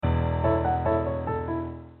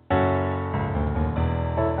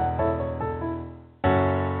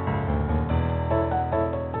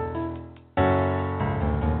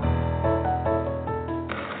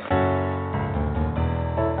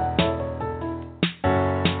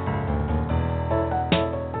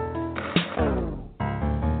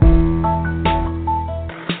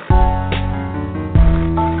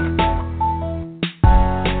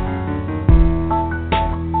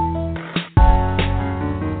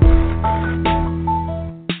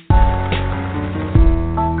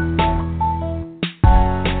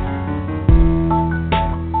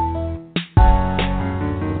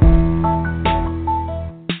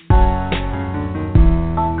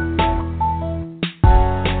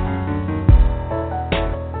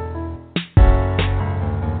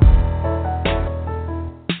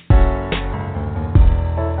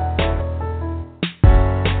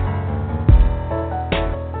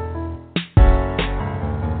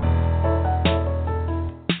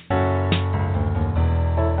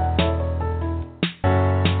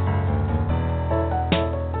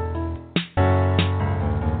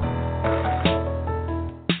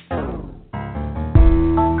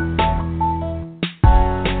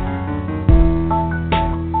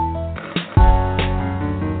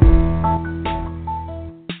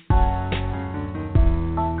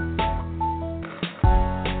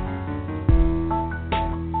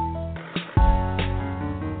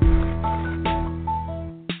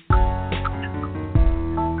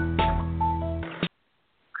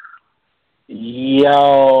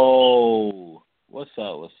Yo, what's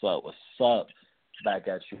up? What's up? What's up? Back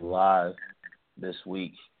at you live this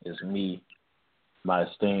week is me, my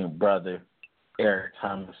esteemed brother, Eric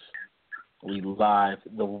Thomas. We live,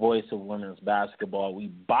 the voice of women's basketball. We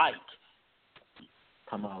bite.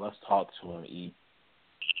 Come on, let's talk to him, E.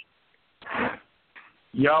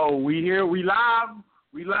 Yo, we here. We live.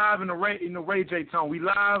 We live in the Ray J tone. We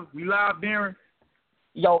live, Darren.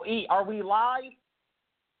 Yo, E, are we live?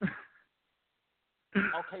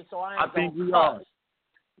 Okay, so I think we are.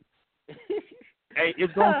 Hey,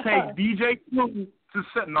 it's gonna take DJ Q to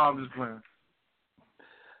set. No, I'm just playing.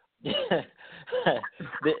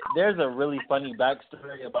 There's a really funny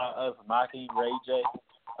backstory about us mocking Ray J,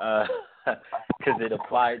 because it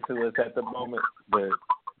applied to us at the moment, but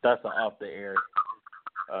that's an off the air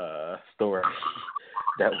story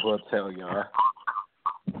that we'll tell y'all.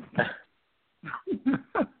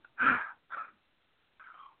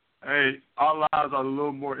 Hey, our lives are a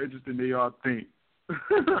little more interesting than y'all think.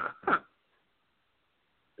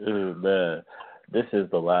 Ooh, man. This is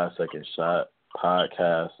the Last Second Shot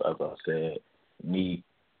podcast, as I said. Me,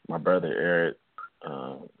 my brother Eric.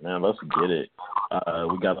 Man, let's get it.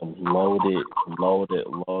 We got a loaded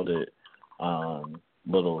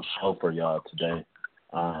little show for y'all today.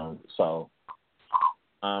 So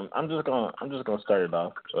I'm just gonna start it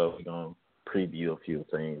off. So we're gonna preview a few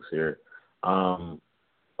things here.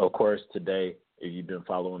 Of course, today, if you've been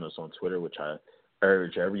following us on Twitter, which I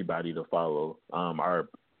urge everybody to follow, our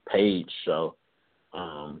page show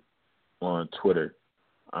on Twitter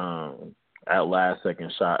at Last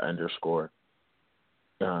Second Shot _.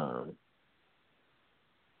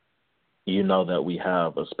 You know that we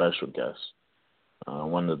have a special guest,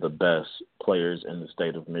 one of the best players in the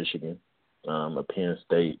state of Michigan, a Penn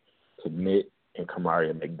State commit, and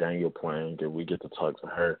Kamaria McDaniels playing, and we get to talk to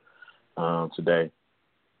her today.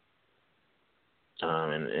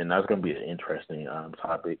 And that's going to be an interesting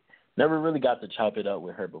topic. Never really got to chop it up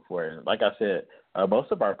with her before. And like I said,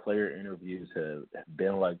 most of our player interviews have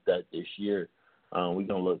been like that this year. We're going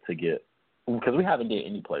to look to get, because we haven't did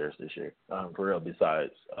any players this year, for real,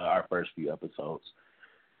 besides our first few episodes.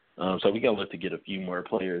 So we're going to look to get a few more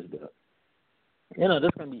players. But, this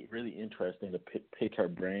is going to be really interesting to pick her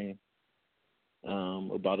brain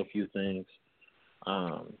about a few things.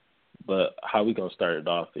 But how we going to start it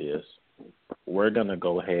off is, we're going to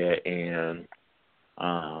go ahead and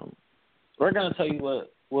we're going to tell you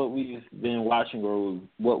what we've been watching or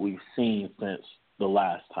what we've seen since the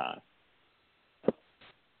last time.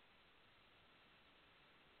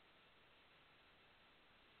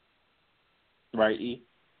 Right, E?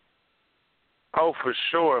 Oh, for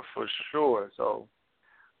sure. So,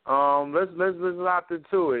 let's hop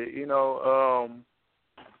into it.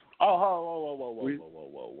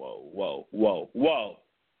 Whoa.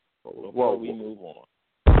 Before we move on.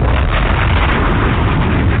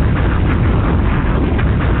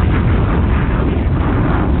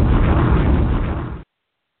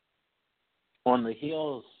 On the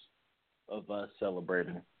heels of us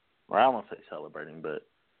celebrating, or I won't say celebrating, but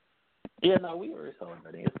we were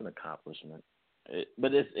celebrating. It's an accomplishment,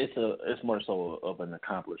 but it's more so of an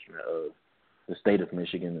accomplishment of the state of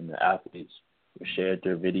Michigan and the athletes who shared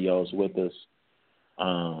their videos with us.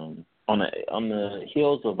 On the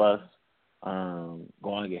heels of us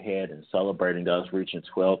going ahead and celebrating us reaching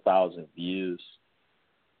 12,000 views,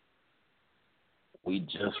 we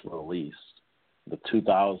just released the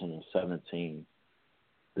 2017,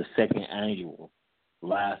 the second annual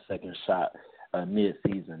Last Second Shot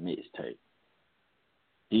mid-season mixtape.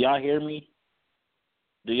 Do y'all hear me?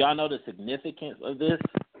 Do y'all know the significance of this?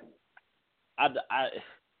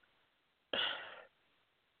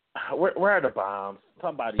 Where are the bombs?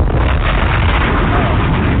 Somebody.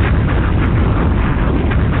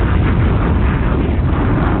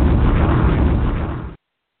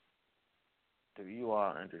 Do you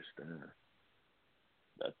all understand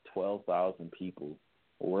that 12,000 people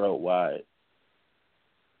worldwide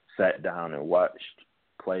sat down and watched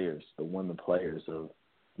the women players of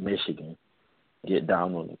Michigan get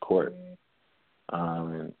down on the court?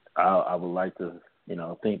 And I would like to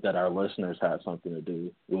think that our listeners had something to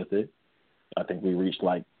do with it. I think we reached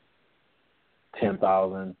like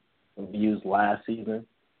 10,000 views last season.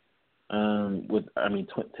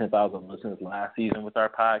 10,000 listeners last season with our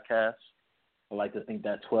podcast. I like to think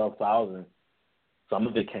that 12,000, some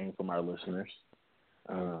of it came from our listeners.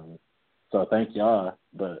 So thank y'all,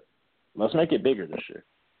 but let's make it bigger this year.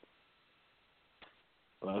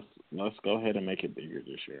 Let's go ahead and make it bigger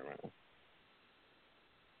this year, man.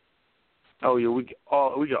 Oh yeah, we can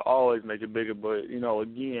always make it bigger, but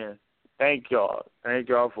again, thank y'all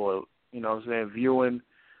for viewing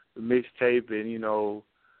mixtape and,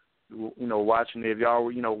 watching it. If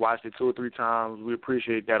y'all, watched it 2 or 3 times, we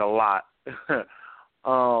appreciate that a lot.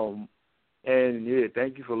 And, yeah,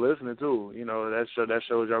 thank you for listening, too. That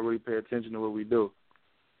shows y'all really pay attention to what we do.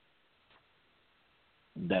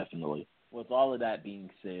 Definitely. With all of that being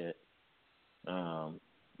said,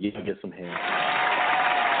 you can get some hands.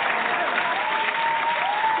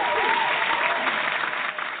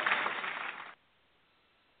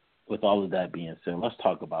 With all of that being said, let's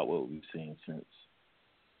talk about what we've seen since.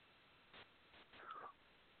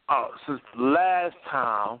 Since the last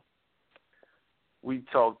time we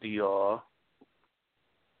talked to y'all,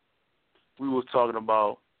 we was talking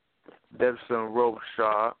about DEPSA and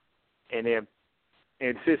Robichaud, and then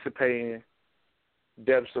anticipating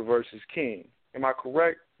DEPSA versus King. Am I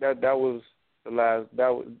correct? That was the last. That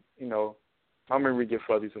was, my memory gets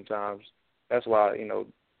fuzzy sometimes. That's why,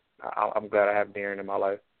 I'm glad I have Darren in my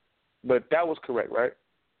life. But that was correct, right?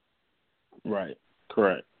 Right.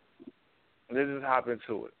 Correct. Let's just hop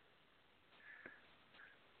into it.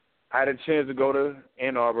 I had a chance to go to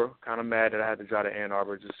Ann Arbor. Kind of mad that I had to drive to Ann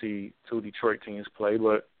Arbor to see 2 Detroit teams play,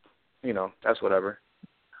 but, that's whatever.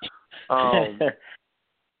 I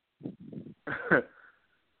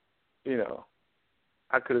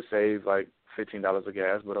could have saved like $15 of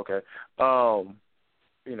gas, but okay. But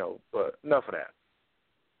enough of that.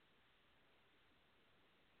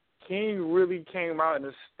 King really came out and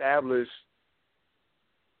established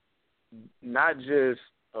not just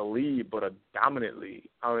a lead, but a dominant lead.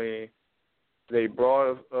 I mean, they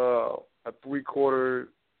brought a three-quarters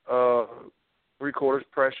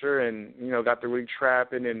pressure and, got the league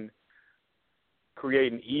trapping and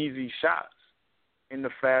creating easy shots in the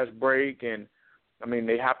fast break. And, I mean,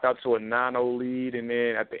 they hopped out to a 9-0 lead, and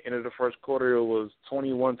then at the end of the first quarter, it was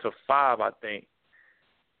 21-5, I think.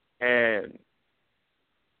 And,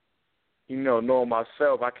 knowing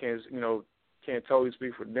myself, I can't totally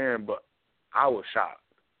speak for Darren, but I was shocked.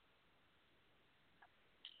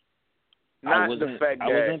 I wasn't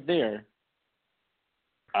there.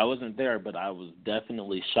 I wasn't there, but I was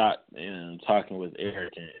definitely shocked in talking with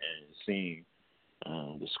Eric and seeing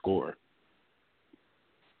the score.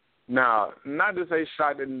 Now, not to say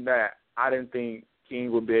shocked in that I didn't think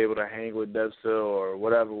King would be able to hang with DEPSA or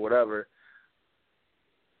whatever.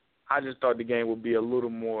 I just thought the game would be a little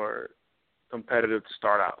more competitive to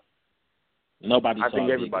start out. Nobody saw a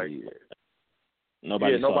big lead.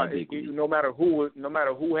 No matter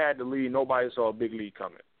who had the lead, nobody saw a big lead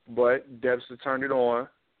coming. But DEPSA turned it on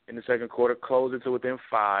in the second quarter, closed it to within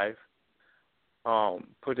 5,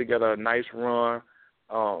 put together a nice run,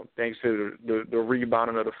 thanks to the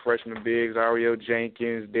rebounding of the freshman bigs, Ariel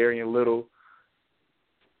Jenkins, Darian Little,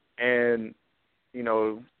 and,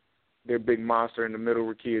 their big monster in the middle,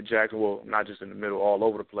 Rakia Jackson. Well, not just in the middle, all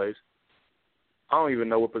over the place. I don't even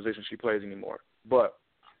know what position she plays anymore. But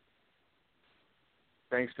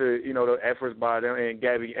thanks to, the efforts by them and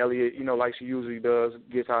Gabby Elliott, like she usually does,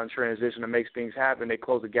 gets out in transition and makes things happen. They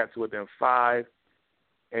close the gap to within 5.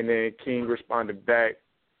 And then King responded back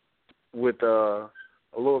with a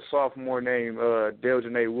little sophomore named Dale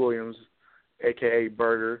Janae Williams, a.k.a.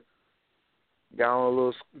 Burger. Got on a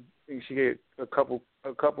little – she hit a couple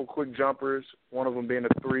quick jumpers, one of them being a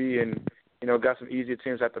 3, and, got some easy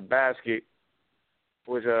attempts at the basket,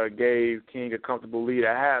 which gave King a comfortable lead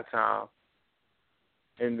at halftime.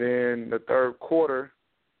 And then the third quarter,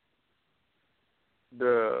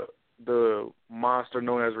 the monster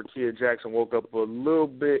known as Rakia Jackson woke up a little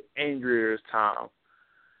bit angrier this time.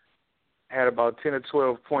 Had about 10 or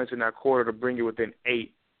 12 points in that quarter to bring it within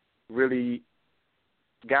 8. Really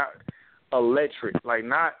got electric, like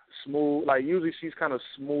not smooth. Like usually she's kind of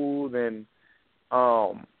smooth and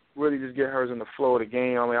really just get hers in the flow of the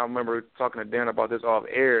game. I mean, I remember talking to Dan about this off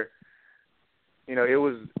air. It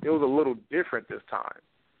was a little different this time.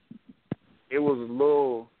 It was a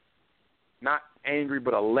little not angry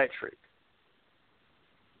but electric.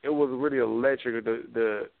 It was really electric.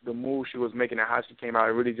 The move she was making and how she came out,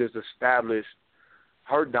 it really just established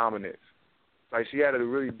her dominance. Like she had a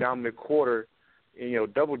really dominant quarter,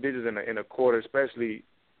 and, double digits in a quarter, especially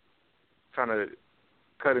trying to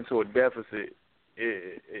cut into a deficit.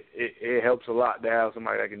 It helps a lot to have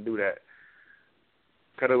somebody that can do that.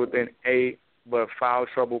 Cut it within 8, but foul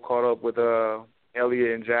trouble caught up with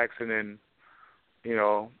Elliott and Jackson, and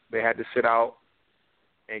they had to sit out.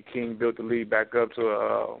 And King built the lead back up to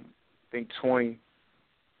I think 20,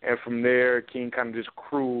 and from there King kind of just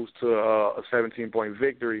cruised to a 17-point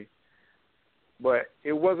victory. But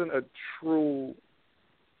it wasn't like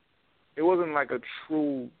a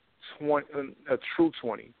true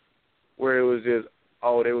 20, where it was just,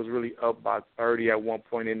 they was really up by 30 at one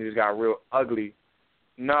point and it just got real ugly.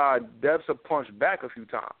 Nah, DEPSA punched back a few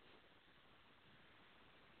times.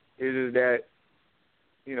 It is that,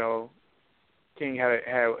 King had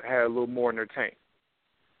a little more in their tank.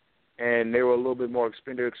 And they were a little bit more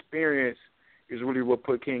their experience is really what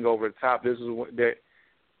put King over the top. This is what that,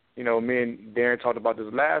 me and Darren talked about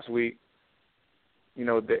this last week.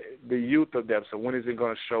 The youth of DEPSA, when is it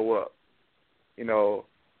going to show up?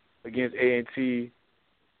 Against A&T,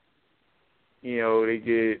 they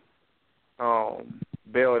get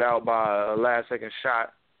bailed out by a last-second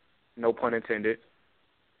shot, no pun intended.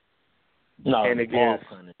 No, and against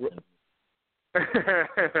pun intended.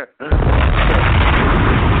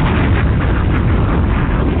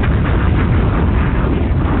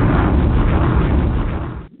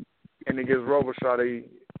 And against Robichaud,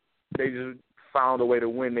 they just found a way to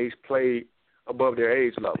win. They played above their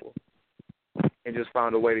age level and just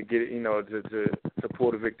found a way to get it, to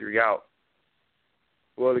pull the victory out.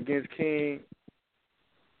 Well, against King,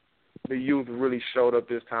 the youth really showed up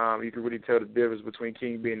this time. You can really tell the difference between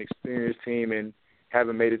King being an experienced team and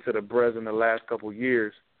having made it to the Brez in the last couple of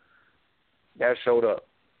years. That showed up.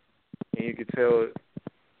 And you could tell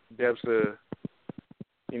DEPSA,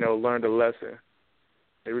 learned a lesson.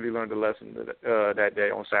 They really learned a lesson that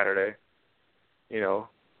day on Saturday. It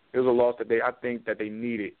was a loss that I think that they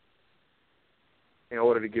needed in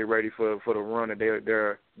order to get ready for the run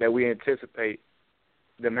that we anticipate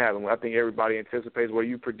them having. I think everybody anticipates, whether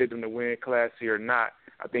you predict them to win Class C or not,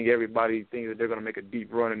 I think everybody thinks that they're going to make a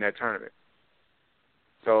deep run in that tournament.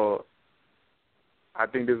 So I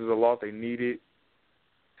think this is a loss they needed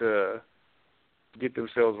to get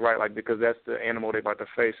themselves right, because that's the animal they're about to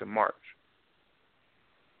face in March.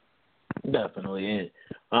 Definitely.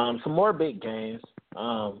 And some more big games.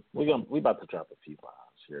 We about to drop a few bombs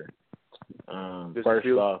here.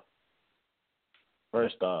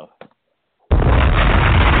 First off,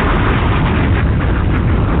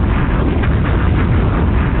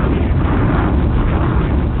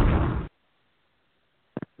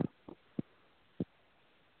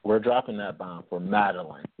 we're dropping that bomb for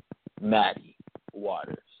Maddie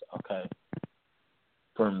Waters, okay,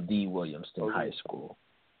 from D. Williamston High School.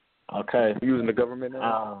 Okay. Using the government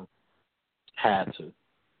now? Had to.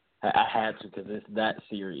 I had to because it's that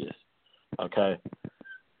serious. Okay.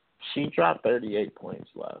 She dropped 38 points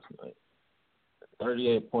last night.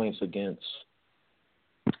 38 points against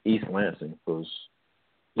East Lansing, who's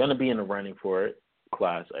going to be in the running for it,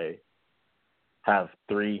 Class A. Have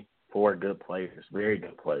 3-4 good players, very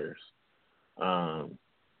good players. And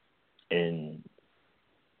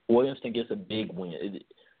Williamston gets a big win.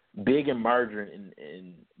 Big in margin,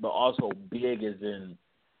 but also big as in,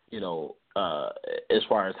 as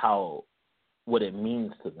far as what it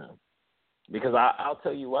means to them. Because I'll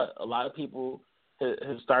tell you what, a lot of people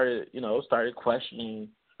have started questioning,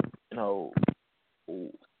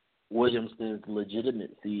 Williamston's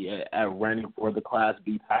legitimacy at running for the Class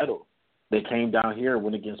B title. They came down here,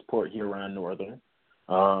 went against Port Huron Northern,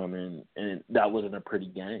 and that wasn't a pretty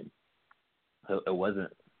game. It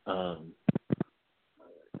wasn't.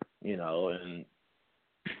 And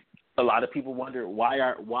a lot of people wonder why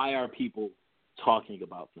are people talking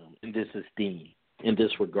about them in this esteem, in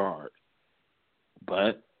this regard.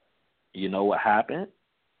 But you know what happened?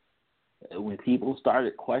 When people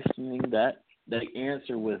started questioning that, they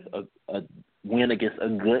answered with a win against a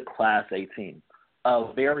good Class A team,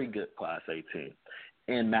 a very good Class A team,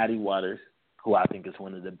 and Maddie Waters, who I think is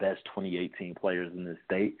one of the best 2018 players in the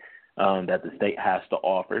state that the state has to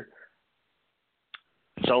offer,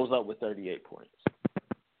 shows up with 38 points.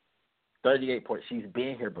 38 points. She's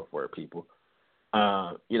been here before, people.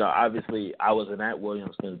 Obviously I wasn't at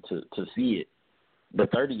Williamston to see it,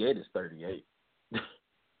 but 38 is 38.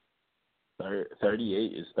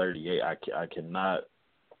 38 is 38. I cannot,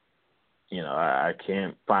 I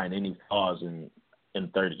can't find any flaws in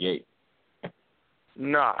 38.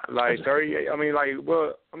 Nah, 38.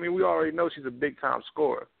 We already know she's a big time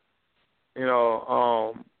scorer.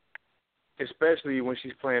 Especially when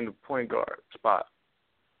she's playing the point guard spot.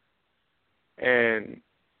 And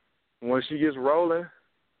when she gets rolling,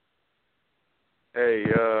 hey,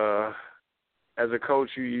 as a coach,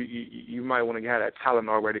 you might want to have that talent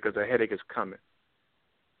already because the headache is coming.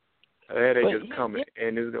 The headache is coming,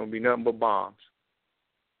 and there's going to be nothing but bombs.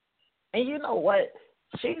 And you know what?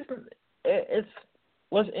 It's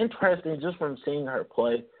what's interesting just from seeing her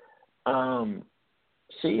play.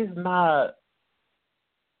 She's not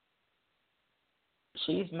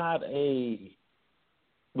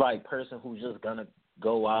a person who's just gonna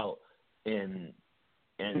go out and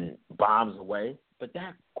bombs away. But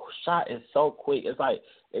that shot is so quick. It's like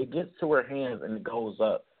it gets to her hands and it goes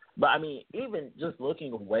up. But even just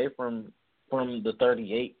looking away from from the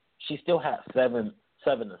 38, she still had seven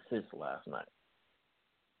assists last night.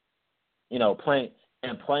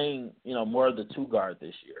 Playing, more of the two guard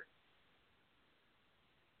this year.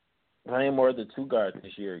 Playing more of the two guard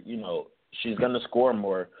this year, she's going to score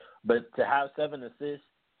more. But to have 7 assists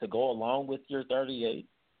to go along with your 38,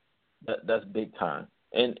 that's big time.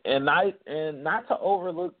 And not to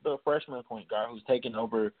overlook the freshman point guard who's taken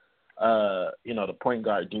over, the point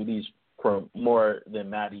guard duties for more than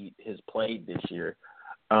Maddie has played this year.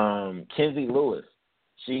 Kenzie Lewis,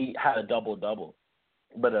 she had a double-double,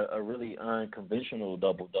 but a really unconventional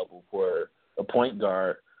double-double for a point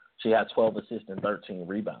guard. She had 12 assists and 13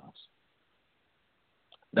 rebounds.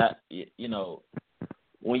 That,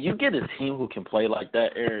 when you get a team who can play like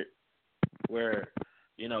that, Eric, where,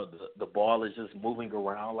 the ball is just moving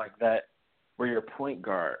around like that, where your point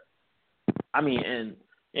guard,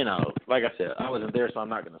 like I said, I wasn't there, so I'm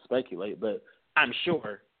not going to speculate, but I'm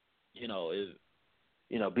sure, being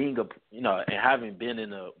and having been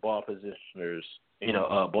in a ball positioner's,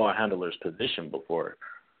 ball handler's position before,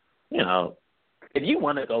 if you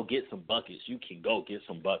want to go get some buckets, you can go get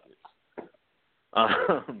some buckets.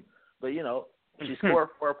 But she scored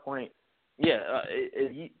 4 points. Yeah,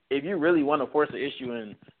 if you really want to force an issue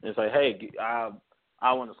and say, hey, I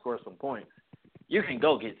want to score some points, you can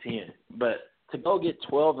go get 10. But to go get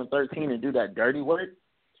 12 and 13 and do that dirty work,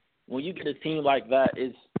 when you get a team like that,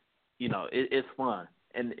 it's fun.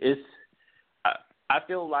 And I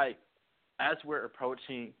feel like as we're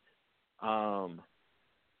approaching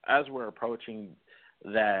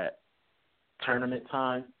that tournament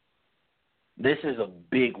time, this is a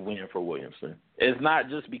big win for Williamson. It's not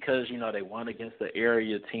just because, they won against the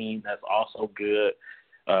area team that's also good,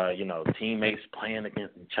 teammates playing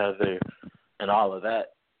against each other and all of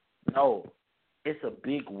that. No, it's a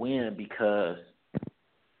big win because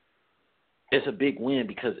it's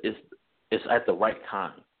at the right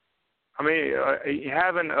time.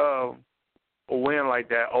 Having a win like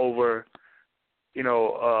that over,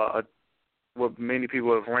 what many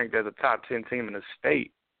people have ranked as a top 10 team in the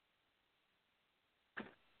state.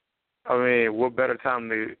 What better time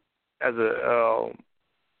to, as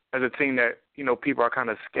a team that, people are kind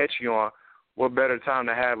of sketchy on, what better time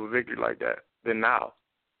to have a victory like that than now?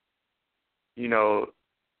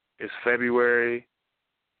 It's February.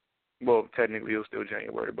 Well, technically it was still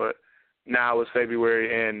January, but now it's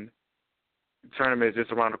February and the tournament is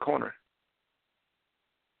just around the corner.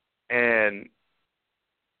 And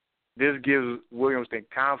this gives Williamson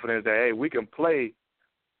confidence that, hey, we can play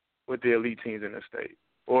with the elite teams in the state,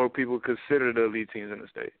 or people consider the elite teams in the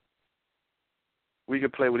state. We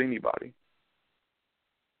can play with anybody.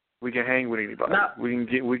 We can hang with anybody. We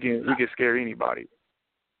can scare anybody.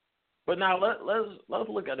 But now let's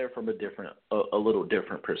look at it from a little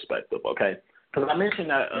different perspective, okay? Because I mentioned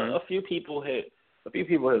that a few people have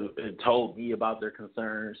told me about their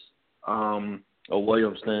concerns of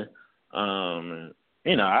Williamson.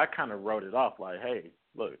 I kind of wrote it off like, hey,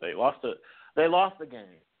 look, they lost the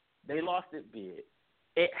game. They lost it big.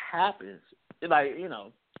 It happens. Like,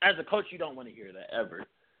 as a coach, you don't want to hear that ever.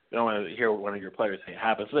 You don't want to hear one of your players say it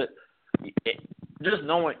happens. But just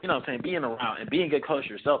knowing, being around and being a coach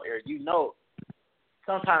yourself, Eric,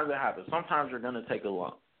 sometimes it happens. Sometimes you're going to take a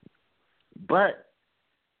lump. But,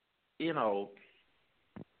 hey,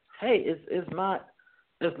 it's not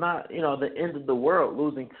the end of the world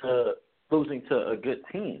losing to a good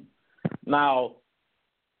team. Now,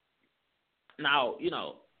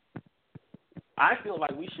 I feel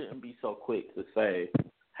like we shouldn't be so quick to say,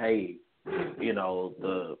 hey,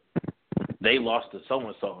 they lost to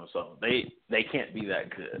so-and-so and so. They can't be that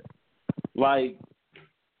good. Like,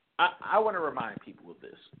 I want to remind people of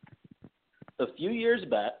this. A few years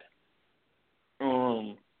back,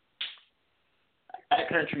 at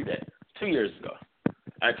Country Day, 2 years ago,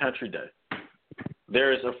 at Country Day,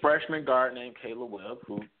 there is a freshman guard named Kayla Webb,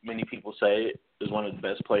 who many people say is one of the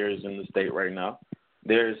best players in the state right now.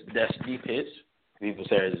 There's Destiny Pitts, who people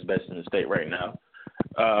say is the best in the state right now.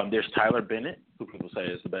 There's Tyler Bennett, who people say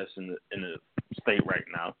is the best in the state right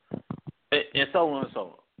now, and so on and so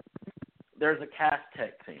on. There's a Cass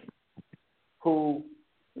Tech team who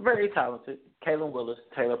very talented. Kalen Willis,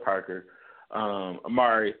 Taylor Parker,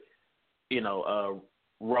 Amari,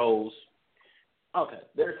 Rose. Okay,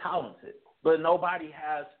 they're talented, but nobody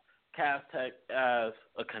has Cass Tech as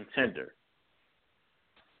a contender.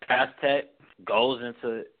 Cass Tech goes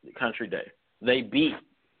into Country Day. They beat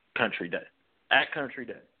Country Day at Country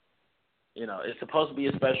Day. It's supposed to be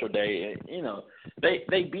a special day, and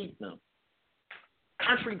they beat them.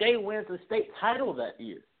 Country Day wins the state title that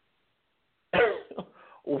year.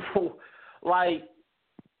 Like,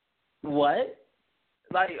 what?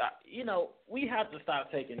 we have to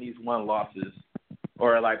stop taking these one losses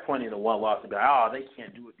or like pointing to one loss and be like, oh, they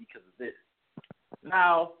can't do it because of this.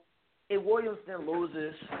 Now, if Williamston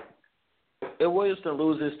loses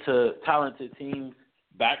to talented teams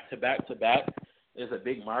back to back to back, is a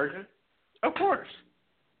big margin. Of course,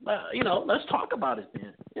 let's talk about it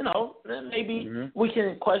then. Then maybe we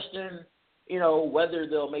can question, whether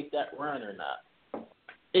they'll make that run or not.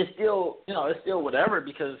 It's still whatever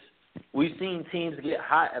because we've seen teams get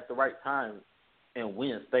hot at the right time and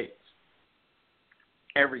win states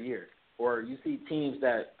every year. Or you see teams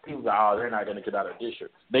that people go, oh, they're not going to get out of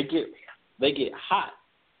districts. They get hot,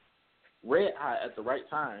 red hot at the right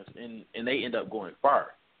times, and they end up going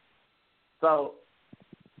far. So,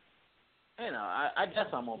 I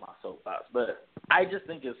guess I'm on my soapbox, but I just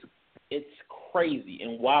think it's crazy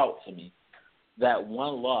and wild to me that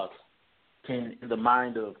one loss can, in the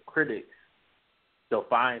mind of critics,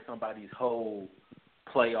 define somebody's whole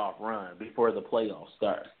playoff run before the playoffs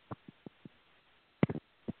start.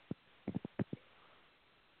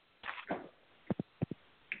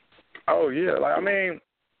 Oh yeah,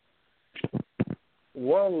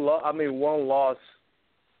 one loss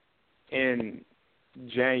in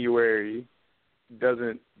January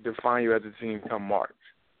doesn't define you as a team come March,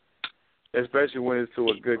 especially when it's to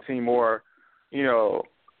a good team or,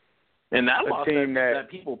 and that a loss team that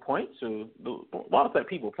people point to, the loss that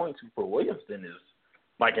people point to for Williamston is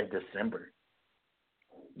like in December.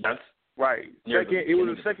 That's right. It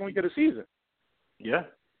was the second week of the season. Yeah.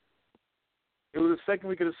 It was the second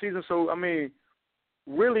week of the season, so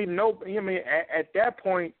really at that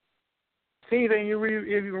point, teams ain't even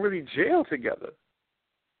really gelled together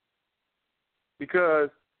because,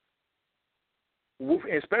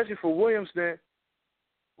 especially for Williamston,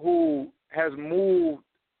 who's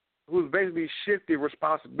basically shifted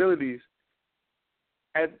responsibilities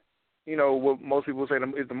at what most people say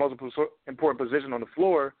is the most important position on the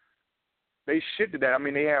floor. They shifted that.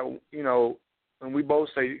 They have and we both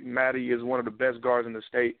say Maddie is one of the best guards in the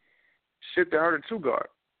state, shifted her to 2-guard.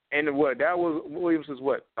 And that was Williamson's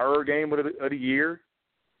third game of the year?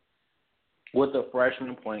 With the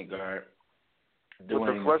freshman point guard.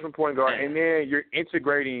 And then you're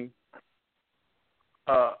integrating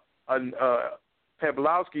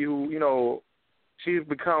Peblowski, who, she's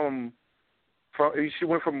become, she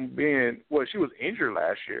went from being, she was injured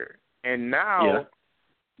last year. And now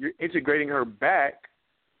you're integrating her back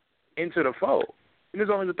into the fold. And it's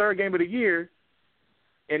only the third game of the year,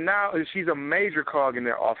 and now she's a major cog in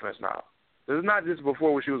their offense now. This is not just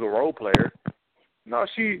before when she was a role player. No,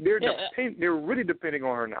 they're really depending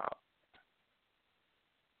on her now.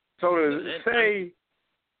 So to say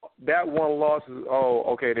that one loss is,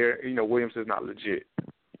 Williams is not legit.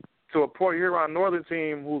 To a Port Huron Northern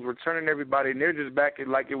team who's returning everybody, and they're just back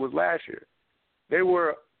like it was last year. They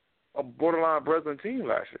were a borderline Breslin team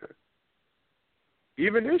last year.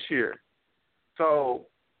 Even this year. So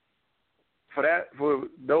for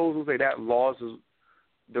those who say that loss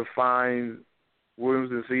defines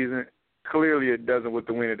Williams' season, clearly it doesn't with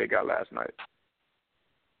the win that they got last night.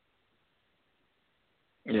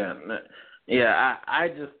 Yeah, I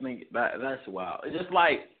just think that's wild. It's just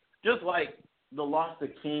like the loss to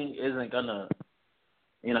King isn't gonna,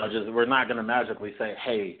 we're not gonna magically say,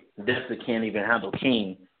 hey, DEPSA can't even handle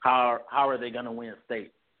King. How are they gonna win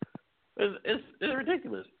state? It's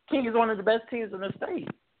ridiculous. King is one of the best teams in the state.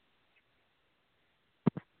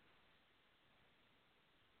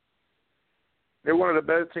 They're one of the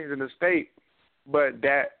best teams in the state, but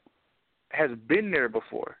that has been there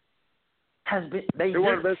before. They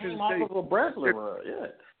just came off of a Breslin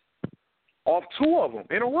run, Off 2 of them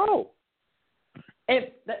in a row.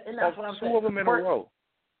 And that's what I'm saying. 2 of them in a row.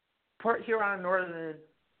 Port Huron Northern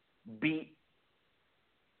beat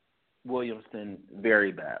Williamston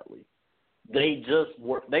very badly. They just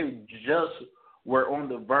were on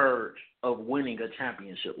the verge of winning a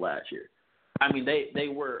championship last year. They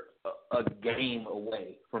were a game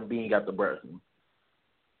away from being at the Breslin.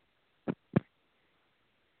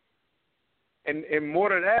 And more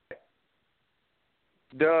than that,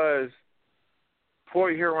 does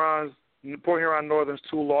Port Huron Northern's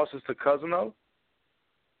 2 losses to Cousino,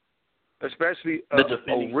 especially a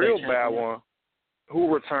real bad one,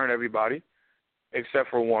 who returned everybody except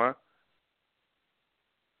for one.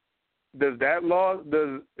 Does that loss,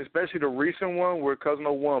 especially the recent one where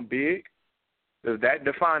Cousino won big, does that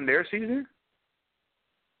define their season?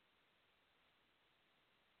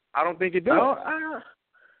 I don't think it does. No,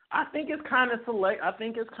 I think it's kind of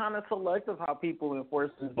selective how people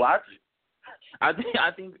enforce this logic. I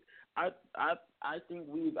think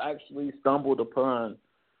we've actually stumbled upon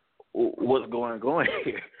what's going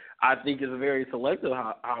here. I think it's very selective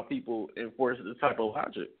how people enforce this type of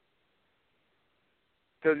logic.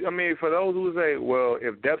 Because, I mean, for those who say, well,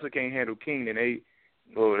 if DEPSA can't handle King, then they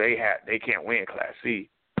can't win Class C.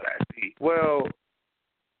 Well,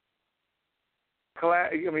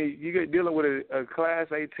 you're dealing with a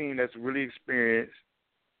Class A team that's really experienced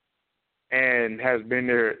and has been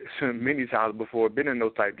there many times before, been in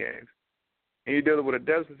those type games. And you're dealing with a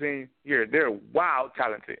DEPSA team, they're wild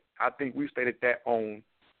talented. I think we've stated that on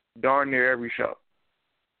darn near every show.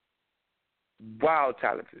 Wild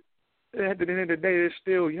talented. At the end of the day, they're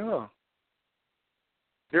still young.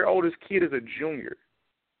 Their oldest kid is a junior.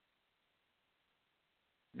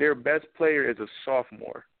 Their best player is a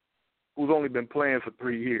sophomore who's only been playing for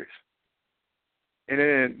 3 years. And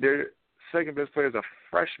then their second best player is a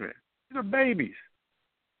freshman. These are babies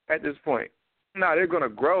at this point. Now, they're going to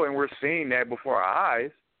grow, and we're seeing that before our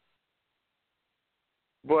eyes.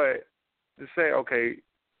 But to say, okay,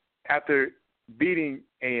 after beating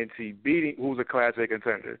A&T, who's a Class A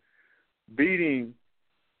contender, beating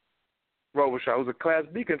Robichaud, who's a Class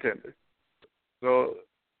B contender. So,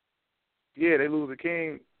 yeah, they lose a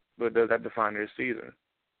King, but does that define their season?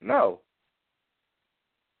 No.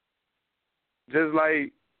 Just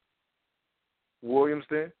like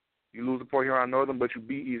Williamston, you lose to Port Huron Northern, but you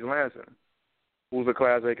beat East Lansing, who's a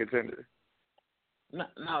Class A contender. Now,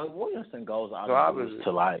 if Williamston goes out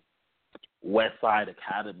to, like, West Side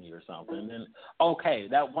Academy or something, then, okay,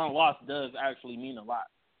 that one loss does actually mean a lot.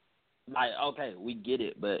 Like, okay, we get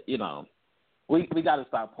it, but, we got to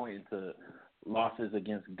stop pointing to losses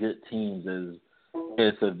against good teams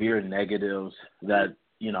as severe negatives that,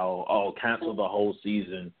 cancel the whole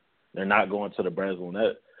season. They're not going to the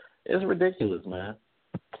Breslin. It's ridiculous, man.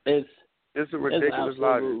 It's a ridiculous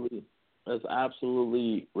logic. It's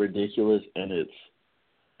absolutely ridiculous, and it's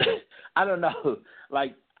I don't know.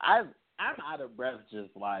 Like, I'm out of breath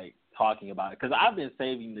just, like, talking about it because I've been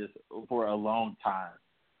saving this for a long time.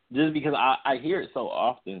 Just because I hear it so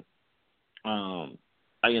often, I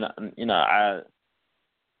hear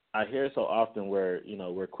it so often where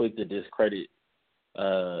we're quick to discredit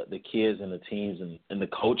the kids and the teams and the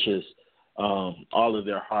coaches, all of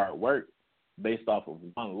their hard work based off of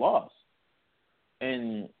one loss.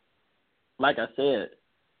 And like I said,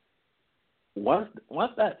 once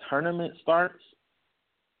that tournament starts,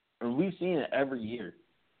 and we've seen it every year,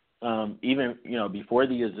 even before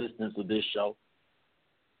the existence of this show.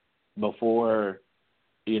 Before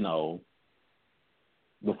Last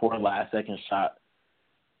Second Shot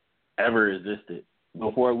ever existed,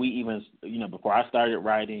 before we even, before I started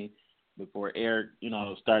writing, before Eric,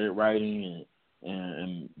 started writing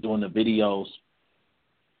and doing the videos,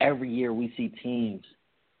 every year we see teams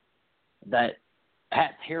that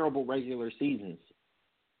had terrible regular seasons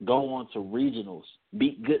go on to regionals,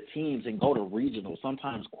 beat good teams and go to regionals,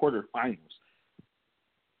 sometimes quarterfinals.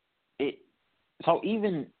 So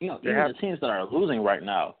even the teams that are losing right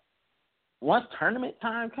now, once tournament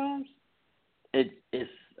time comes, it's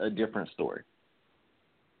a different story.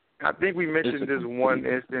 I think we mentioned this one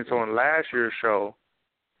instance on last year's show.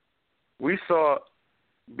 We saw,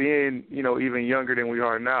 being even younger than we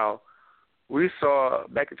are now, we saw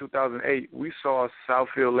back in 2008, we saw a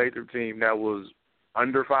Southfield Lathrop team that was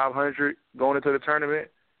under 500 going into the tournament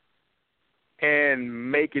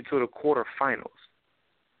and make it to the quarterfinals.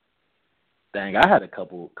 Dang, I had a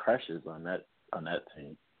couple crushes on that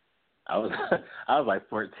team. I was like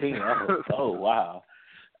 14. I was, oh wow.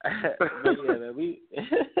 But yeah, man, we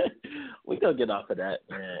gonna get off of that,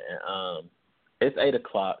 man. It's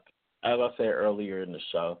 8:00. As I said earlier in the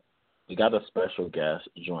show, we got a special guest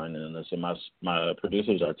joining us, and my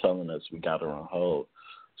producers are telling us we got her on hold.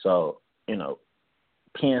 So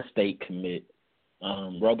Penn State commit,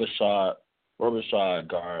 Robichaud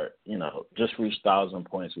guard, just reached 1,000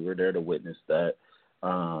 points. We were there to witness that.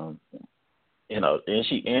 And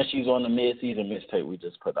she's on the mid-season mixtape we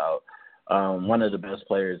just put out. One of the best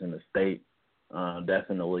players in the state,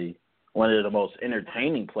 definitely one of the most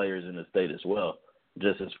entertaining players in the state as well.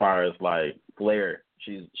 Just as far as like flair,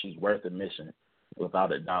 she's worth admission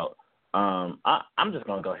without a doubt. I'm just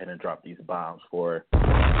gonna go ahead and drop these bombs for her.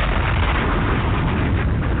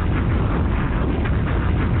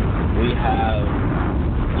 We have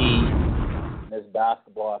Miss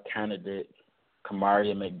Basketball candidate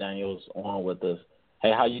Kamaria McDaniels on with us.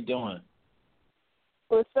 Hey, how you doing?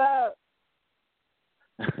 What's up?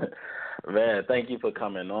 Man, thank you for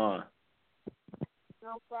coming on.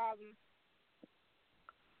 No problem.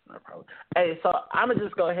 No problem. Hey, so I'm gonna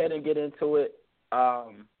just go ahead and get into it.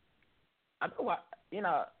 I've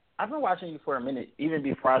been watching you for a minute, even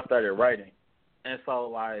before I started writing, and so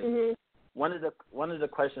like one of the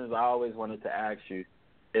questions I always wanted to ask you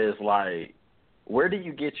is like, where do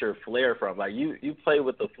you get your flair from? Like, you play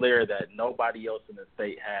with the flair that nobody else in the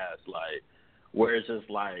state has. Like, where it's just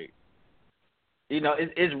like,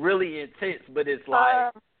 it's really intense, but it's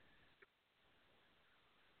like.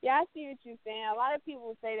 Yeah, I see what you're saying. A lot of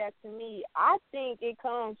people say that to me. I think it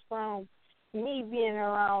comes from me being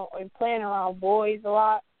around and playing around boys a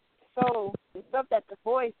lot. So the stuff that the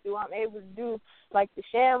boys do, I'm able to do, like the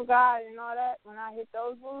sham guard and all that. When I hit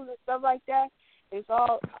those moves and stuff like that, it's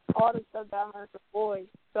all the stuff that I learned from boys.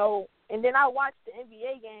 So, and then I watch the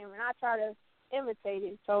NBA game and I try to imitate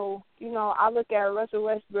it. So, I look at Russell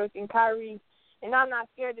Westbrook and Kyrie, and I'm not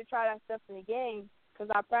scared to try that stuff in the game because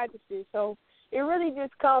I practice it. So it really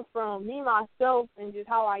just comes from me, myself, and just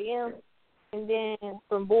how I am. And then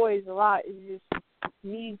from boys a lot is just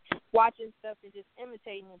me watching stuff and just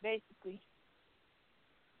imitating it, basically.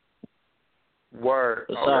 Word.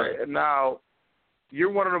 Okay. Now, you're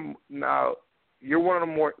one of the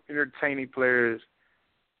more entertaining players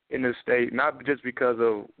in the state, not just because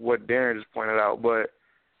of what Darren just pointed out, but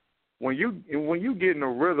when you get in a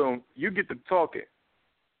rhythm, you get to talking.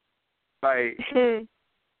 Like,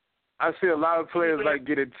 I see a lot of players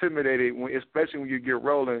get intimidated, especially when you get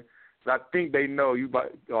rolling. I think they know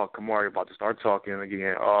Kamaria about to start talking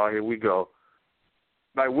again. Oh, here we go.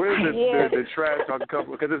 Like, where's the trash talk come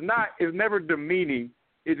from? Because it's never demeaning.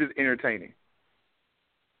 It's just entertaining.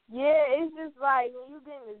 Yeah, it's just like when you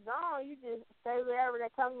get in the zone, you just say whatever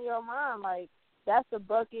that comes to your mind. Like, that's a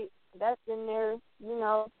bucket. That's in there,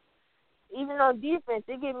 Even on defense,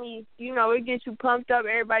 it gets you pumped up.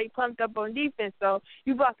 Everybody pumped up on defense. So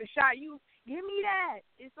you block a shot, you give me that.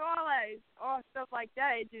 It's all stuff like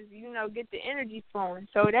that. It just get the energy flowing.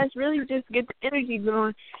 So that's really just get the energy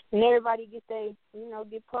going, and everybody get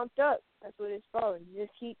pumped up. That's what it's for.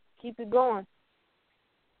 Just keep it going.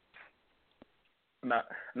 Now,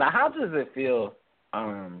 how does it feel?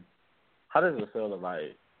 How does it feel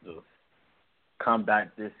to just come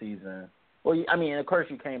back this season? Well, I mean, of course,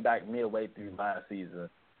 you came back midway through last season,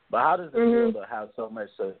 but how does it feel to have so much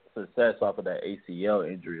success off of that ACL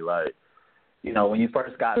injury? Like, when you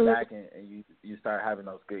first got back and you started having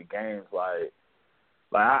those good games, like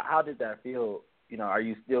how did that feel? Are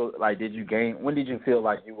you still did you gain? When did you feel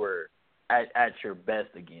like you were at your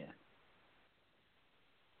best again?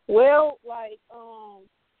 Well,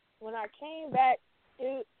 when I came back,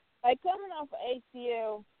 coming off of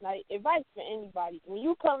ACL, advice for anybody. When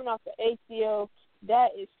you coming off of ACL,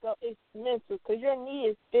 it's mental because your knee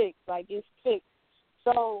is fixed. It's fixed.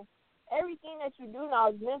 So everything that you do now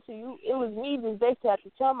is mental. It was me just basically had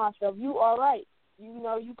to tell myself, you all right.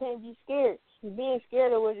 You can't be scared. Being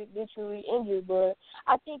scared of would get you re-injured. But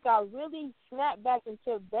I think I really snapped back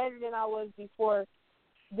into better than I was before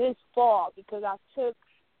this fall because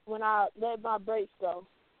when I let my brace go.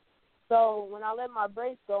 So when I let my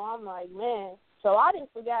brace go, I'm like, man. So I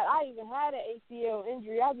didn't forget I even had an ACL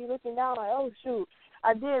injury. I'd be looking down like, oh, shoot.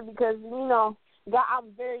 I did because, I'm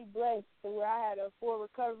very blessed to where I had a full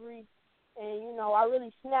recovery. And, I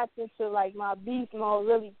really snapped into, my beast mode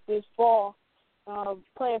really this fall,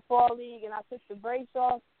 playing fall league. And I took the brace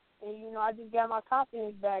off. And, I just got my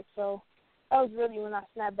confidence back. So that was really when I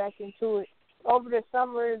snapped back into it. Over the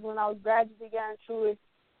summer is when I was gradually getting into it.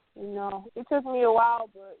 It took me a while,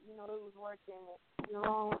 but, it was worth it.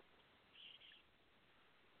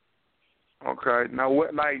 Okay.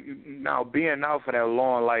 Now being out for that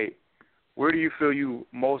long, where do you feel you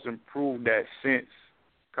most improved that since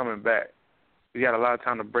coming back? You had a lot of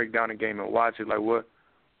time to break down the game and watch it.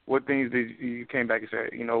 What things did you came back and said,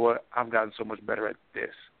 you know what, I've gotten so much better at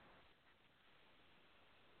this?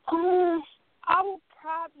 I would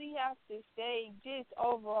probably have to say just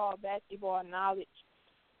overall basketball knowledge.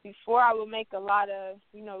 Before I would make a lot of,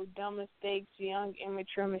 dumb mistakes, young,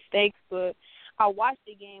 immature mistakes, but I watched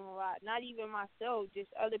the game a lot. Not even myself, just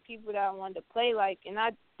other people that I wanted to play like. And I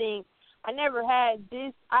think I never had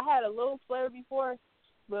this. I had a little flair before,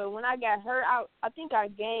 but when I got hurt, I think I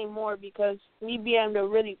gained more because me being able to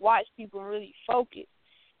really watch people and really focus.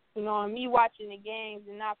 And me watching the games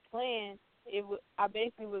and not playing, I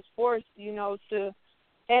basically was forced, to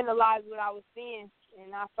analyze what I was seeing.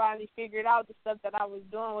 And I finally figured out the stuff that I was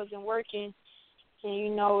doing wasn't working.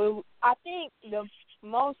 And, I think the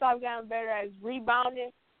most I've gotten better at is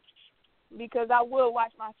rebounding because I will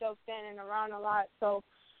watch myself standing around a lot. So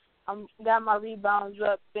I got my rebounds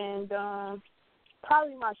up and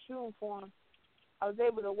probably my shooting form. I was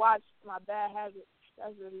able to watch my bad habits.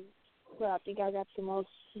 That's really what I think I got the most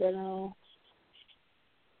better on.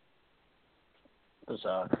 And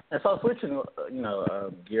so switching,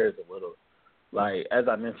 gears a little. As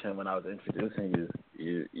I mentioned when I was introducing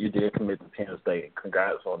you, you did commit to Penn State.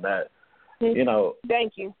 Congrats on that. You know,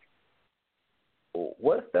 thank you.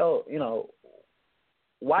 what felt, you know,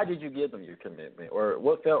 why did you give them your commitment, or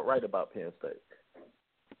what felt right about Penn State?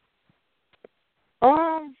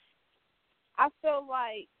 I felt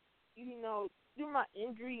like, you know, through my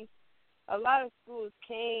injury, a lot of schools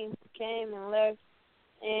came and left,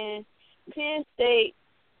 and Penn State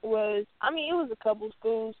was, I mean, it was a couple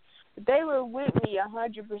schools, but they were with me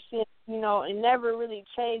 100%, you know, and never really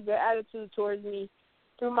changed their attitude towards me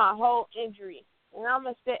through my whole injury. And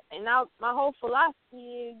my whole philosophy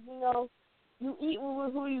is, you know, you eat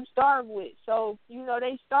with who you starve with. So, you know,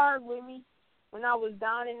 they starved with me when I was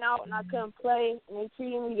down and out and I couldn't play, and they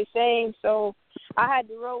treated me the same. So I had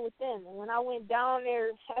to roll with them. And when I went down there,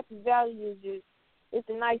 Happy Valley is just, it's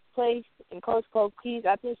a nice place. And Coach Keith,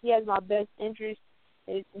 I think he has my best interest.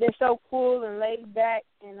 They're so cool and laid back,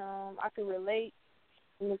 and I can relate.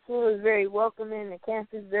 And the school is very welcoming. The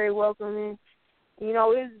campus is very welcoming. You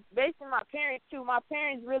know, it's based on my parents, too. My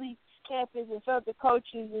parents really campus and felt the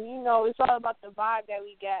coaches, and, you know, it's all about the vibe that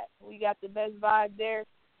we got. We got the best vibe there.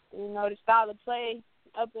 You know, the style of play,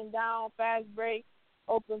 up and down, fast break,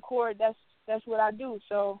 open court, that's what I do.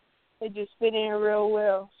 So it just fit in real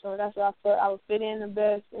well. So that's what I felt. I would fit in the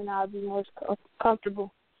best, and I would be most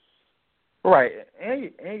comfortable. Right,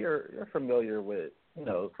 and you're familiar with, you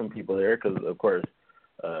know, some people there because, of course,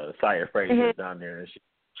 Saya Frazier is down there, and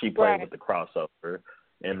she played with the crossover.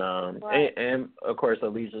 And and of course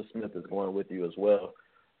Alicia Smith is going with you as well.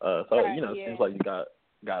 So you know, it seems like you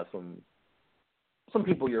got some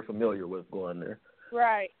people you're familiar with going there.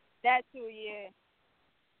 Right. That too, yeah.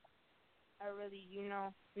 I really, you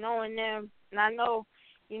know, knowing them, and I know,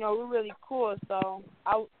 you know, we're really cool. So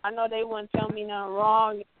I know they wouldn't tell me nothing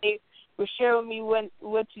wrong. They would share with me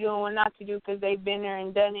what to do and what not to do because they've been there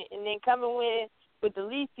and done it. And then coming with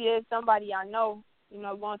Alicia, somebody I know, you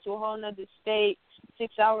know, going to a whole nother state,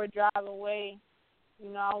 6-hour drive away.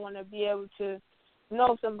 You know, I want to be able to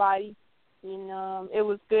know somebody. And it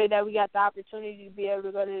was good that we got the opportunity to be able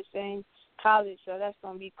to go to the same college. So that's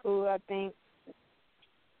going to be cool, I think.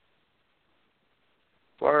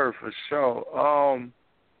 Word, for sure.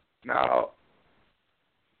 Now,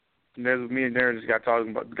 as me and Darren just got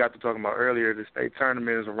to talking about earlier, the state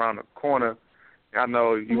tournament is around the corner. I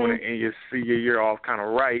know you want to end your senior year off kind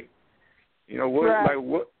of right. You know what? Right. Like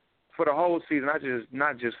what for the whole season?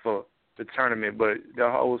 Not just for the tournament, but the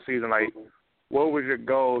whole season. Like, what was your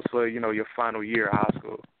goals for your final year of high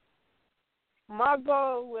school? My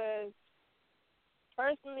goal was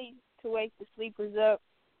personally to wake the sleepers up.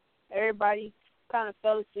 Everybody kind of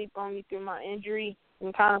fell asleep on me through my injury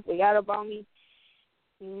and kind of forgot about me.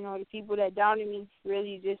 You know, the people that doubted me,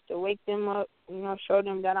 really just to wake them up, show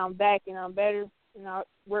them that I'm back and I'm better, and I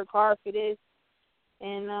work hard for this.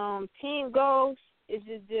 And team goals is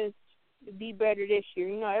just to be better this year.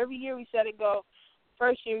 You know, every year we set a goal.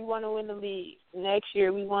 First year we want to win the league. Next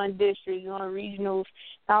year we won districts, we won regionals.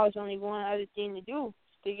 Now it's only one other thing to do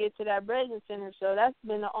to get to that Breslin Center. So that's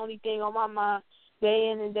been the only thing on my mind day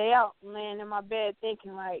in and day out. I'm laying in my bed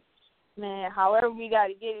thinking like, man, however we got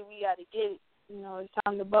to get it, we got to get it. You know, it's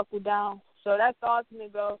time to buckle down. So that's the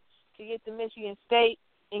ultimate goal, to get to Michigan State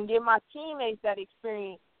and give my teammates that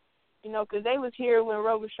experience. You know, because they was here when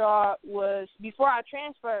Robichaud was, before I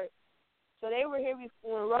transferred. So they were here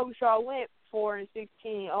when Robichaud went 4-16,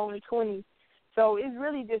 0-20. So it's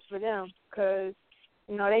really just for them because,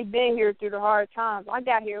 they've been here through the hard times. I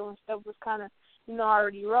got here when stuff was kind of,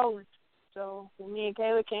 already rolling. So when me and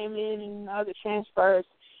Kayla came in and the other transfers.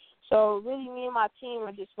 So really me and my team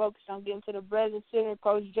are just focused on getting to the Breslin Center,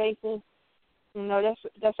 Coach Jason.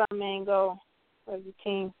 That's our main goal as a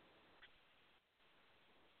team.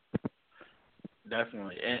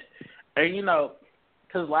 Definitely. And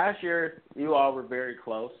because last year you all were very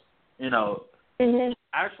close,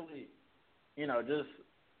 actually, just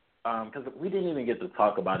because we didn't even get to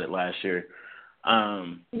talk about it last year.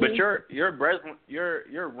 But your Breslin,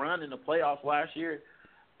 your run in the playoffs last year,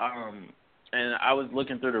 and I was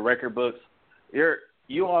looking through the record books,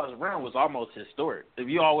 you all's run was almost historic. If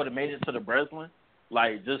you all would have made it to the Breslin,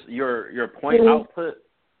 like just your point output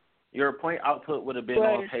would have been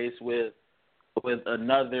on pace with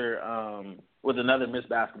another Miss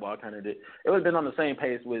Basketball candidate. It would have been on the same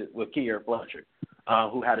pace with Kier Fletcher,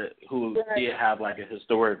 who did have like a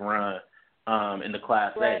historic run in the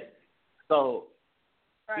Class A. So,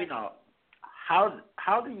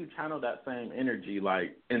 how do you channel that same energy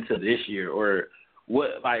like into this year, or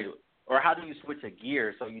how do you switch a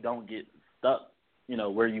gear so you don't get stuck,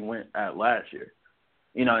 where you went at last year?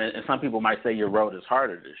 And some people might say your road is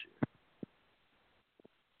harder this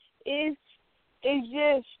year. It's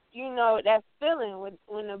just, that feeling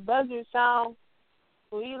when the buzzer sound,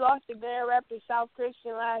 when we lost to Grand Rapids South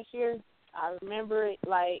Christian last year, I remember it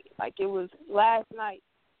like it was last night.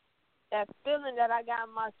 That feeling that I got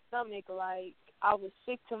in my stomach, like I was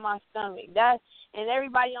sick to my stomach. And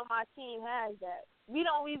everybody on my team has that. We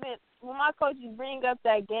don't even, when my coaches bring up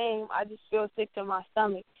that game, I just feel sick to my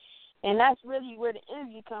stomach. And that's really where the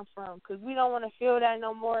energy comes from, because we don't want to feel that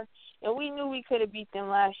no more. And we knew we could have beat them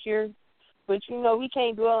last year, but, we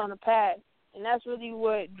can't dwell on the past. And that's really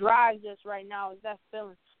what drives us right now is that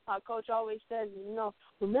feeling. My coach always says,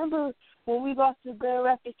 remember when we lost to Grand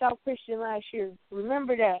Rapids South Christian last year?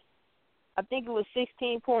 Remember that. I think it was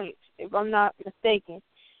 16 points, if I'm not mistaken.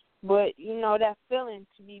 But, that feeling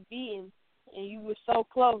to be beaten, and you were so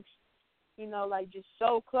close, just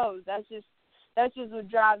so close. That's just what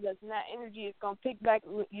drives us. And that energy is going to pick back,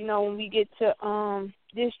 when we get to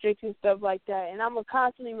districts and stuff like that. And I'm going to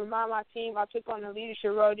constantly remind my team, I took on the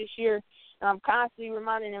leadership role this year, and I'm constantly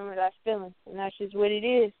reminding them of that feeling. And that's just what it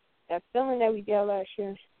is, that feeling that we got last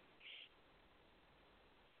year.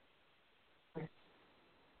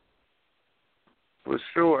 For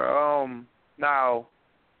sure. Now,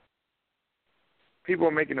 people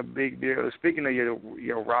are making a big deal. Speaking of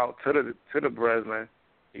your route to the Breslin,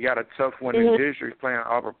 you got a tough one in district playing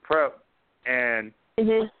Auburn Prep, and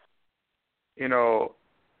a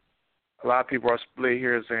lot of people are split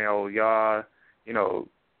here saying, "Oh, y'all,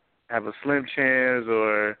 have a slim chance,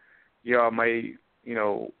 or y'all may,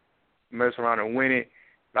 mess around and win it."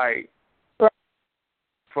 Like, from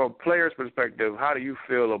a player's perspective, how do you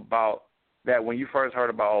feel about that when you first heard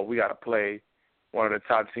about, we got to play one of the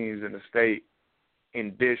top teams in the state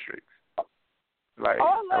in districts? Like,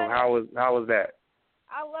 how was that?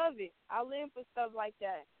 I love it. I live for stuff like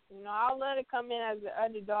that. I love to come in as an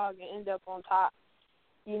underdog and end up on top.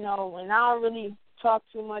 And I don't really talk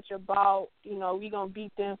too much about, we going to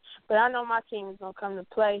beat them. But I know my team is going to come to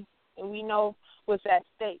play, and we know what's at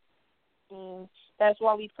stake. And that's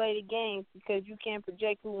why we play the games, because you can't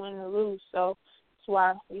project who win or lose. So that's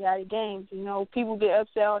why we have the games. People get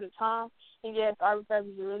upset all the time. And, yes, Auburn Prep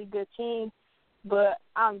is a really good team. But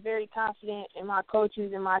I'm very confident in my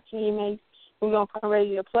coaches and my teammates. We're going to come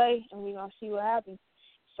ready to play, and we're going to see what happens.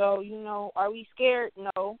 So, are we scared?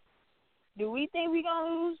 No. Do we think we're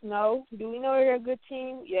going to lose? No. Do we know we're a good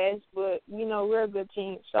team? Yes, but we know we're a good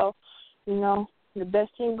team. So, the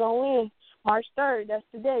best team going to win. March 3rd, that's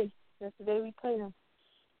the day. That's the day we play them.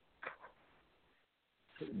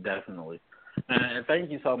 Definitely. And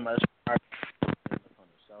thank you so much for on the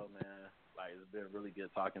show, man. Like, it's been really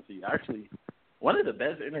good talking to you. Actually, one of the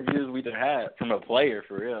best interviews we've had from a player,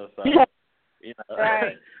 for real. So,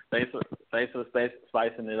 right. thanks for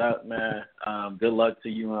spicing it up, man. Good luck to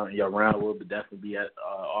you on your round. We'll definitely be at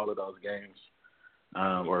all of those games,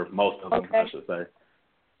 or most of them, I should say.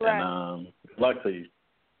 Right. And good luck to you.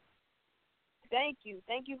 Thank you.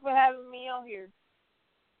 Thank you for having me on here.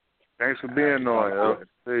 Thanks for being on, yo.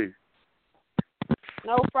 Peace.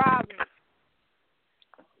 No problem.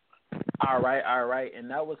 All right. And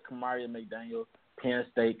that was Kamaria McDaniels, Penn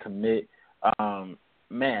State commit.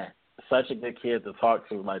 Man, such a good kid to talk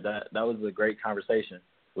to like that. That was a great conversation.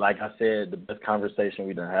 Like I said, the best conversation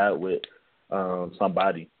we done had with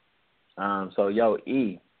somebody. So, yo,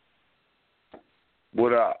 E.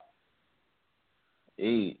 What up?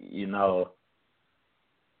 E,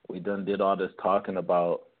 we done did all this talking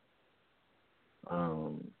about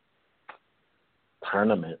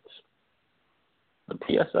tournaments. The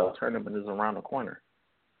PSL tournament is around the corner.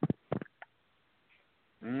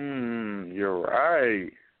 You're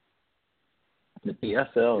right. The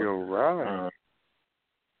PSL. You're right.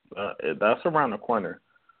 That's around the corner.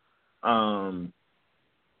 So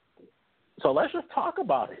let's just talk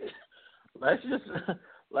about it. Let's just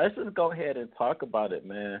go ahead and talk about it,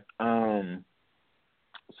 man.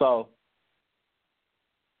 So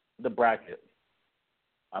the bracket.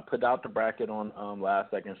 I put out the bracket on Last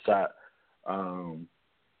Second Shot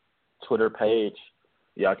Twitter page.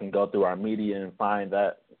 Y'all can go through our media and find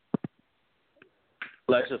that.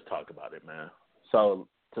 Let's just talk about it, man. So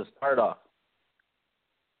to start off,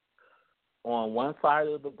 on one side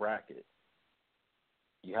of the bracket,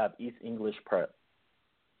 you have East English Prep.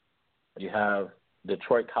 You have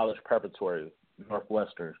Detroit College Preparatory,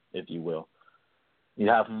 Northwestern, if you will. You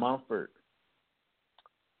have Mumford.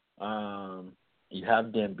 You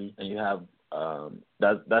have Denby, and you have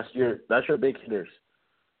that's your big hitters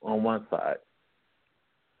on one side.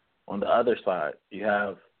 On the other side, you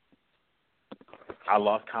have, I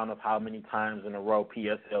lost count of how many times in a row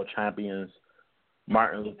PSL champions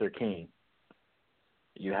Martin Luther King.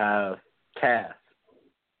 You have Cass.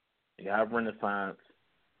 You have Renaissance,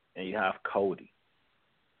 and you have Cody.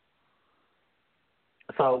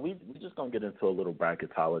 So we just gonna get into a little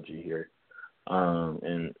bracketology here.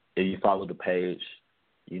 And if you follow the page,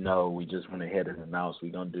 we just went ahead and announced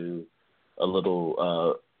we're gonna do a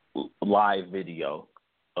little live video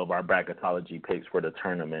of our bracketology picks for the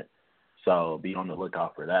tournament. So be on the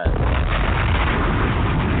lookout for that.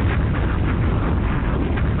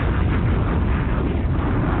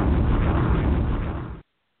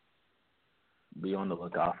 Be on the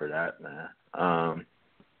lookout for that, man.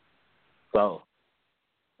 So,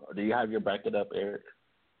 do you have your bracket up, Eric?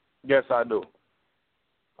 Yes, I do.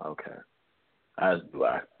 Okay, as do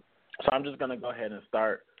I. So I'm just gonna go ahead and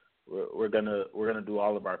start. We're gonna do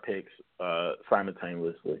all of our picks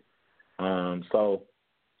simultaneously. So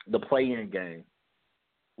the play-in game,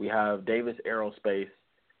 we have Davis Aerospace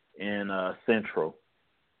and Central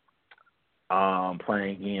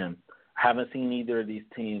playing in. Haven't seen either of these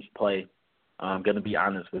teams play. I'm gonna be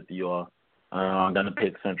honest with you all. I'm gonna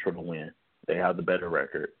pick Central to win. They have the better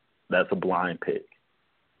record. That's a blind pick.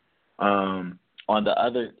 On the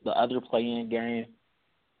other play-in game,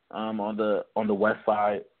 on the west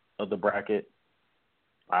side of the bracket,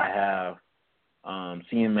 I have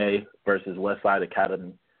CMA versus Westside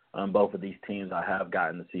Academy. Both of these teams I have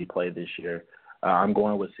gotten to see play this year. I'm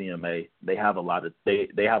going with CMA. They have a lot of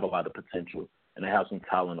potential, and they have some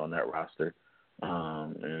talent on that roster.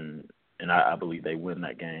 And I believe they win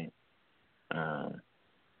that game.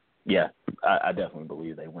 I definitely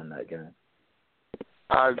believe they win that game.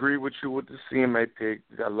 I agree with you with the CMA pick.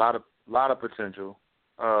 They got a lot of potential,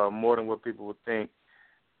 more than what people would think.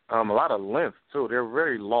 A lot of length too. They're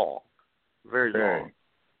very long, very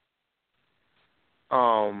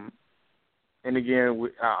long. And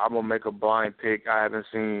again, I'm gonna make a blind pick. I haven't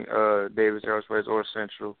seen Davis Aerospace or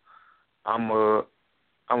Central. I'm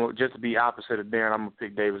just to be opposite of Darren. I'm gonna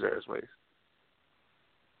pick Davis Aerospace.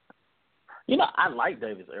 I like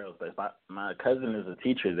Davis Aerospace. My cousin is a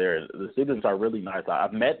teacher there. The students are really nice.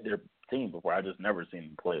 I've met their team before. I just never seen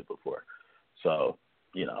them play before. So,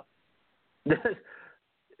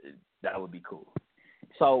 that would be cool.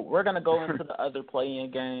 So we're going to go into the other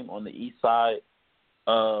play-in game on the east side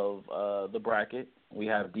of the bracket. We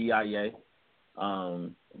have DIA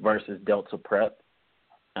versus Delta Prep.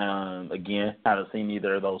 Again, haven't seen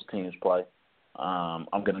either of those teams play. I'm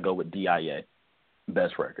going to go with DIA,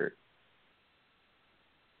 best record.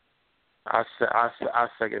 I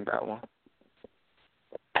second that one.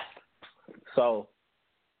 So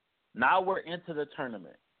now we're into the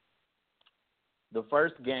tournament. The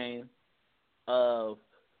first game of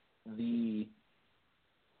the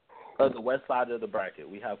west side of the bracket,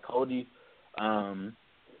 we have Cody, and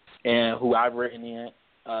who I've written in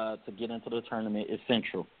to get into the tournament is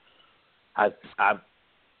Central.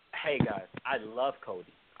 Hey guys, I love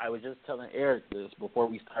Cody. I was just telling Eric this before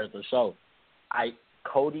we started the show.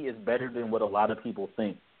 Cody is better than what a lot of people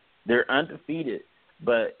think. They're undefeated,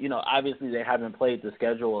 but obviously they haven't played the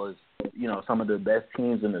schedule as some of the best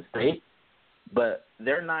teams in the state. But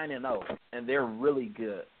they're 9-0, and they're really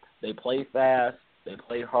good. They play fast. They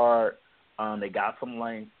play hard. They got some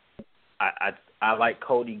length. I like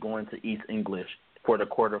Cody going to East English for the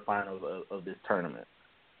quarterfinals of this tournament.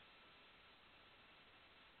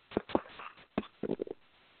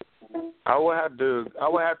 I would have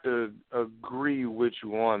to agree with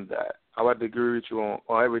you on that. I would have to agree with you on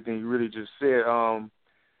everything you really just said.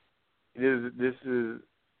 This is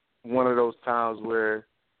one of those times where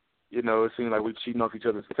it seems like we're cheating off each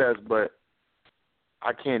other's tests, but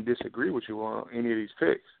I can't disagree with you on any of these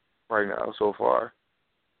picks right now so far.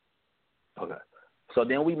 Okay. So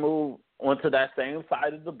then we move onto that same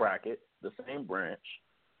side of the bracket, the same branch.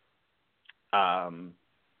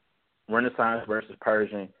 Renaissance versus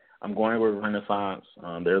Pershing. I'm going with Renaissance.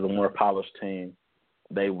 They're the more polished team.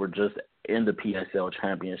 They were just in the PSL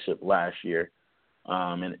championship last year,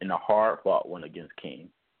 in a hard-fought one against King,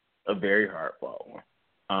 a very hard-fought one.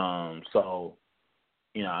 So,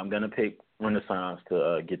 I'm going to pick Renaissance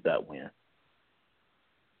to get that win.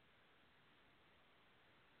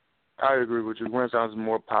 I agree with you. Renaissance is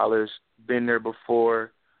more polished, been there before, a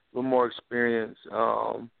little more experience.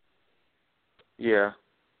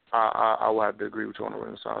 I will have to agree with you on the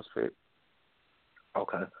Renaissance pick.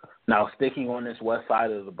 Okay. Now, sticking on this west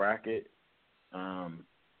side of the bracket,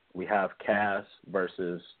 we have Cass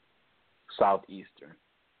versus Southeastern.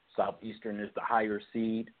 Southeastern is the higher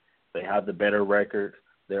seed. They have the better record.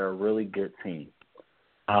 They're a really good team.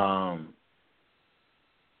 I'm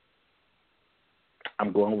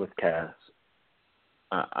going with Cass.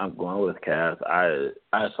 I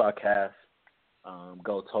saw Cass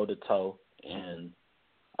go toe-to-toe, and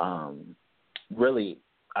really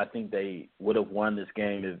I think they would have won this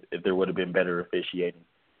game if there would have been better officiating.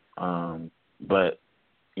 But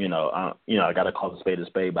I got to call a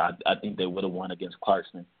spade, but I think they would have won against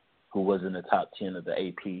Clarkson, who was in the top 10 of the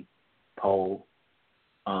AP poll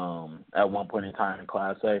at one point in time in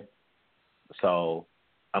Class A. So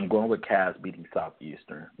I'm going with Cass beating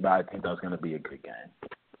Southeastern, but I think that's going to be a good game.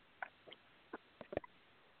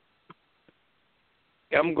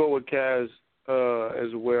 Yeah, I'm going to go with Cass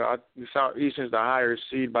as well. Southeastern's the higher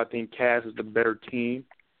seed, but I think Cass is the better team.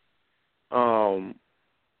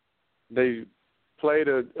 They played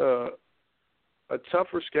a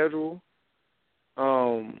tougher schedule.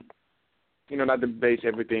 Not to base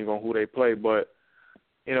everything on who they play, but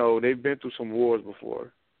they've been through some wars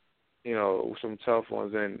before. Some tough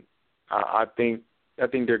ones, and I think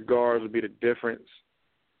their guards will be the difference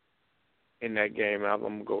in that game. I'm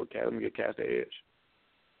gonna go with Cass. I'm gonna get Cass the edge.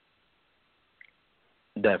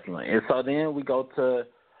 Definitely. And so then we go to,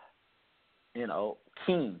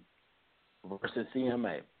 King versus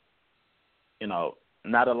CMA.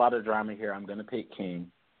 Not a lot of drama here. I'm going to pick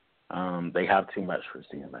King. They have too much for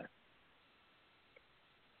CMA.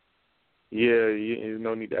 Yeah,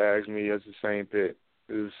 no need to ask me. It's the same pick.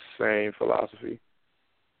 It's the same philosophy.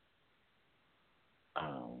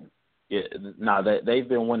 They've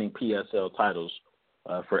been winning PSL titles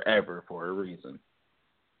forever for a reason.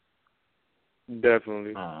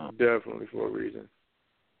 Definitely for a reason.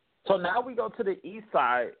 So now we go to the east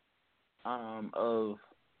side of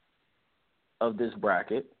this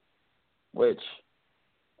bracket, which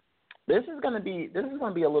this is going to be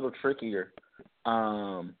a little trickier.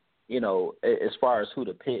 As far as who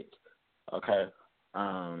to pick. Okay,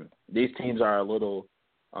 these teams are a little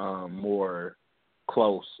more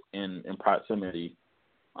close in proximity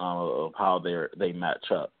of how they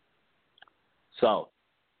match up. So,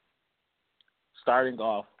 starting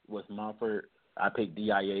off with Mumford, I picked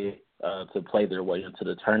DIA to play their way into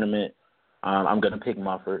the tournament. I'm going to pick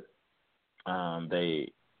Mumford.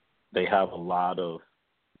 They have a lot of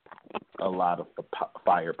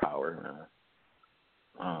firepower.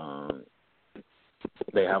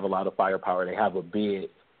 They have a lot of firepower. They have a bid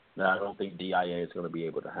that I don't think DIA is going to be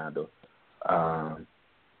able to handle.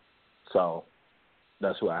 So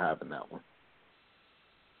that's who I have in that one.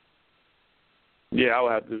 Yeah, I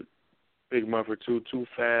would have to pick Mumford too. Too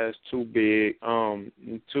fast, too big,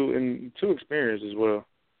 too experienced as well.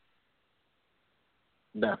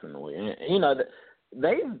 Definitely, and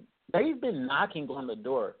they've been knocking on the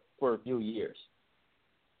door for a few years.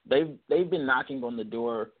 They've been knocking on the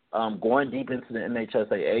door, going deep into the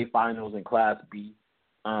NHSAA finals in Class B.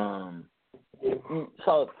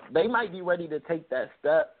 So they might be ready to take that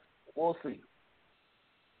step. We'll see.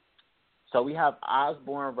 So we have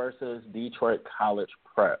Osborne versus Detroit College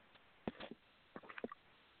Prep.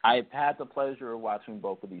 I've had the pleasure of watching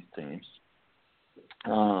both of these teams.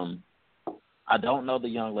 I don't know the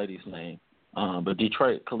young lady's name, but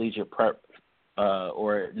Detroit Collegiate Prep,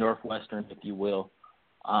 or Northwestern, if you will,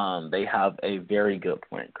 they have a very good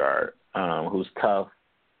point guard who's tough.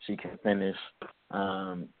 She can finish.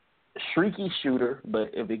 Shrieky shooter, but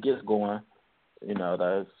if it gets going,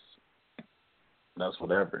 that's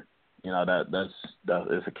whatever. That's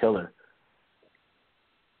it's a killer.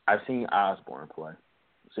 I've seen Osborne play.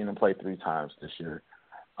 I've seen him play 3 times this year.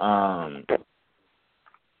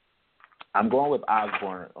 I'm going with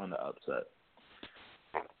Osborne on the upset.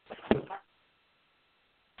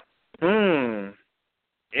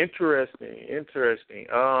 Interesting.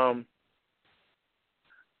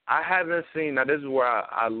 I haven't seen. Now this is where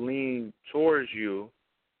I lean towards you,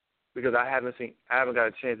 because I haven't got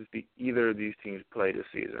a chance to see either of these teams play this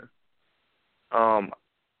season.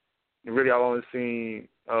 Really, I've only seen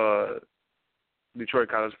Detroit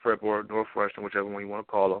College Prep or Northwestern, whichever one you want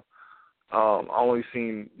to call them. I've only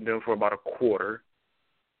seen them for about a quarter,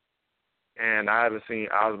 and I haven't seen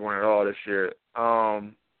Osborne at all this year.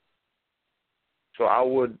 So I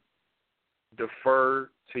would defer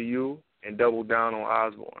to you and double down on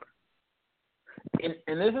Osborne.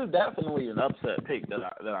 And this is definitely an upset pick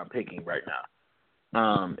that I'm picking right now.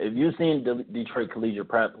 If you've seen Detroit Collegiate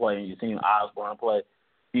Prep play and you've seen Osborne play,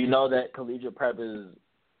 you know that Collegiate Prep is,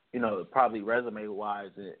 probably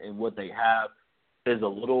resume-wise and what they have is a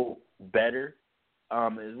little better.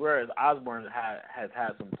 Whereas Osborne has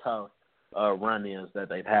had some tough run-ins that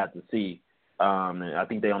they've had to see. And I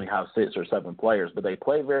think they only have 6 or 7 players, but they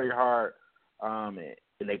play very hard, and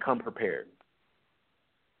they come prepared.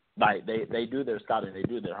 Like they do their scouting, they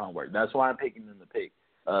do their homework. That's why I'm picking them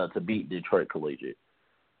to beat Detroit Collegiate.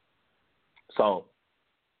 So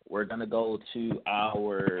we're gonna go to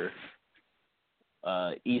our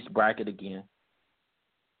East bracket again,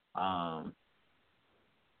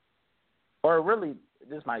 or really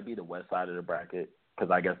this might be the West side of the bracket.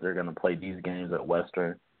 because I guess they're going to play these games at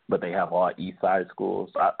Western, but they have all East Side schools.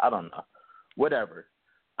 I don't know. Whatever.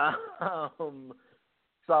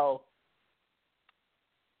 So,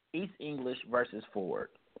 East English versus Ford.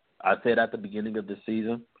 I said at the beginning of the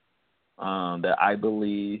season that I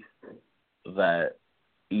believe that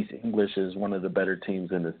East English is one of the better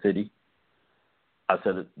teams in the city. I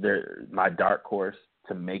said they're my dark horse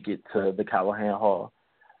to make it to the Callahan Hall.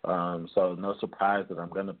 So no surprise that I'm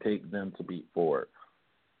going to pick them to beat Ford.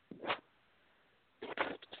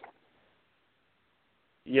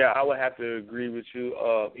 Yeah, I would have to agree with you.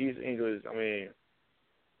 East English, I mean,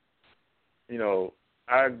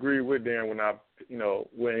 I agree with Darren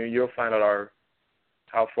when you'll find out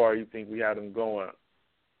how far you think we have them going,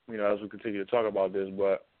 as we continue to talk about this.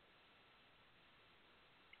 But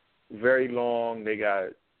very long. They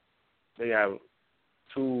have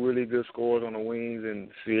two really good scorers on the wings, and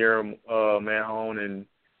Sierra Manhone and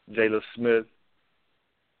Jayla Smith.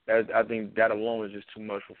 I think that alone is just too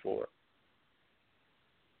much for Ford.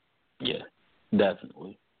 Yeah,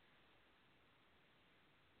 definitely.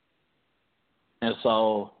 And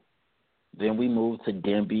so then we move to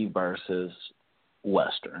Denby versus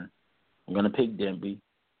Western. I'm going to pick Denby.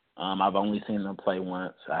 I've only seen them play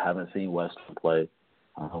once. I haven't seen Western play.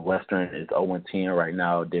 Western is 0-10 right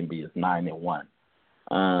now. Denby is 9-1.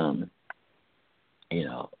 I'm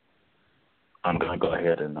going to go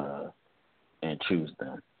ahead and choose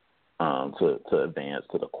them to advance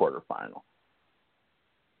to the quarterfinal.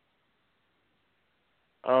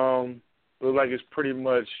 Looks like it's pretty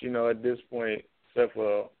much, at this point, except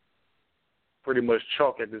for pretty much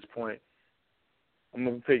chalk at this point. I'm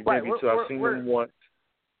going to pick Denby too. I've seen them once.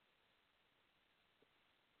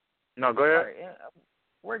 No, go ahead.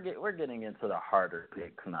 Right, we're getting into the harder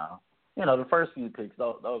picks now. The first few picks,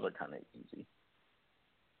 those are kind of easy.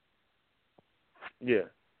 Yeah.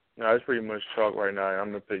 No, it's pretty much chalk right now.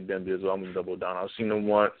 I'm going to pick Denby as well. I'm going to double down. I've seen them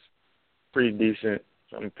once. Pretty decent.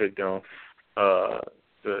 So I'm going to pick them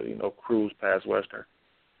to cruise past Western.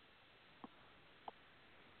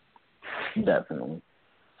 Definitely.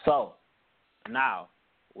 So, now,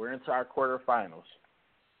 we're into our quarterfinals.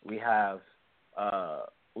 We have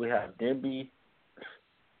Denby.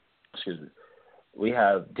 Excuse me. We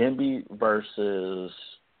have Denby versus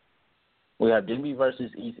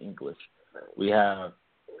East English.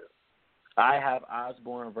 I have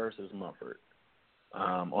Osborne versus Mumford.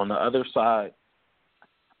 On the other side,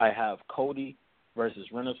 I have Cody versus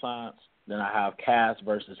Renaissance. Then I have Cass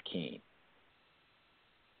versus King.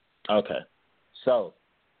 Okay, so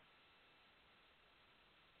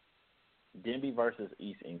Denby versus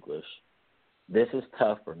East English. This is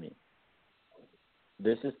tough for me.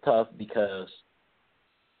 This is tough because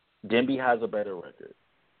Denby has a better record.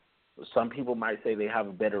 Some people might say they have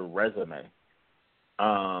a better resume.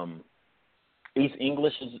 East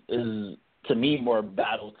English is to me more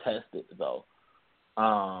battle tested though.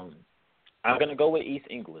 I'm going to go with East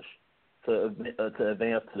English to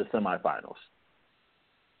advance to the semifinals.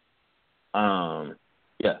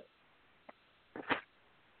 Yeah.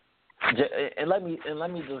 And let me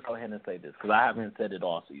just go ahead and say this because I haven't said it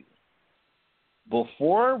all season.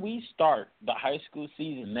 Before we start the high school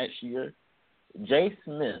season next year, Jay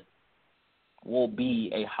Smith will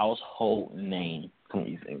be a household name from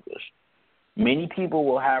East English. Many people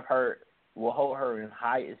will hold her in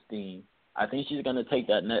high esteem. I think she's going to take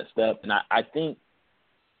that next step, and I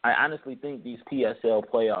honestly think these PSL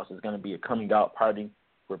playoffs is going to be a coming out party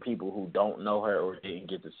for people who don't know her or didn't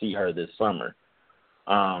get to see her this summer.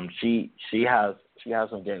 She has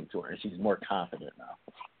some game to her, and she's more confident now.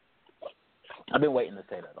 I've been waiting to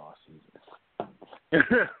say that all season.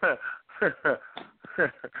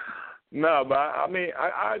 No, but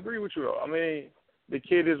I agree with you. I mean, the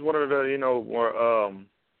kid is one of the more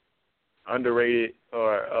underrated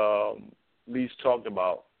or least talked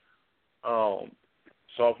about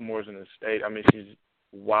sophomores in the state. I mean, she's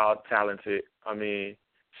wild talented. I mean,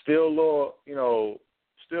 still a little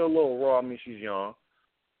raw. I mean, she's young,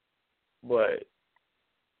 but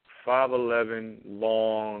 5'11",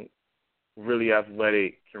 long, really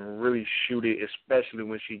athletic, can really shoot it, especially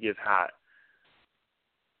when she gets hot.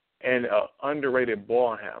 And an underrated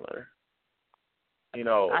ball handler.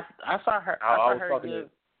 I saw her. I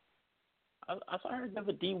saw her give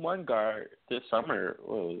a D1 guard this summer.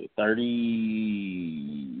 What was it,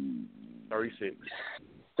 36.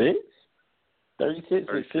 36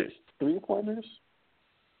 with 6 3-pointers?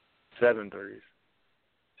 7 threes.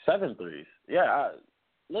 7 threes. Yeah.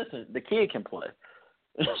 Listen, the kid can play.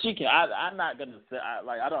 She can. I'm not gonna say.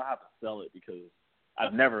 I don't have to sell it because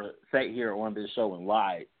I've never sat here on this show and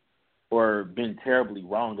lied or been terribly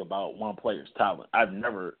wrong about one player's talent. I've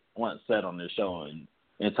never once said on this show and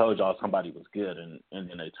told y'all somebody was good, and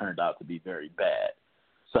then they turned out to be very bad.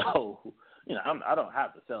 So, I don't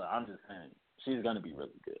have to sell it. I'm just saying she's going to be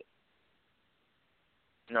really good.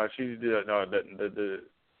 No,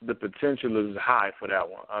 the potential is high for that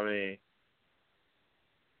one. I mean,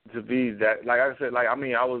 to be that, like I said, I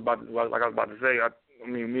was about to say,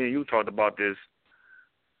 me and you talked about this.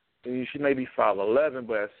 I mean, she may be 5'11",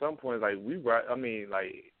 but at some point, we'd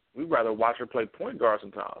rather watch her play point guard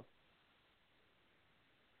sometimes.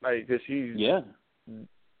 Because she's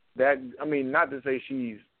that. I mean, not to say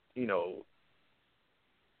she's Nia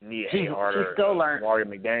Harder, Kamaria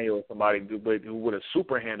McDaniels, or somebody who with a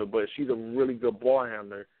super handle, but she's a really good ball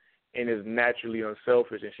handler and is naturally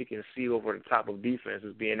unselfish, and she can see over the top of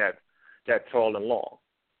defenses being that tall and long.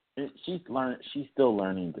 She's still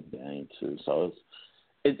learning the game too, so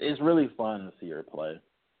it's really fun to see her play.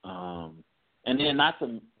 And then not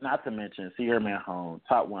to mention Sierra Manhone,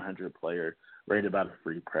 top 100 player, rated by the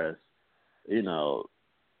Free Press. It's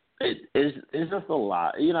just a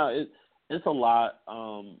lot. It's a lot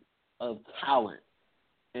of talent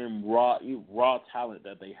and raw talent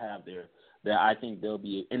that they have there that I think they'll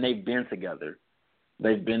be, and they've been together.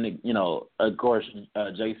 They've been, of course,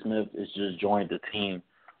 Jay Smith has just joined the team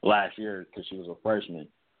last year because she was a freshman,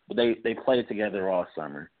 but they played together all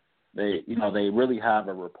summer. They really have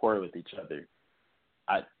a rapport with each other.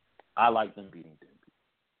 I like them beating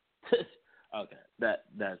Denby. Okay, that's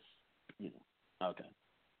okay.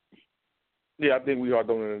 Yeah, I think we are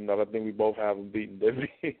doing another. I think we both have them beating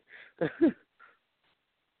Denby.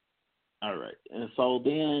 All right, and so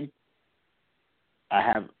then I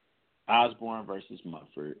have Osborne versus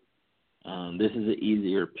Mumford. This is an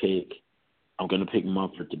easier pick. I'm going to pick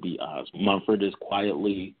Mumford to beat Osborne. Mumford is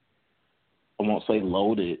quietly, I won't say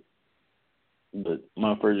loaded, but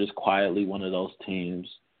Mumford is quietly one of those teams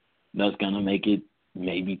that's going to make it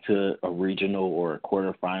maybe to a regional or a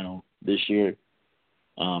quarterfinal this year.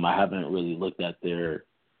 I haven't really looked at their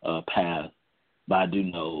path, but I do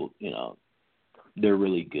know, they're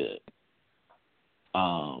really good.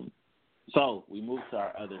 So we move to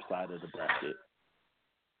our other side of the bracket.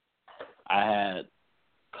 I had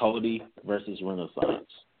Cody versus Renaissance.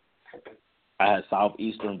 I had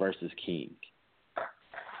Southeastern versus King.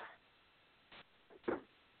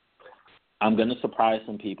 I'm going to surprise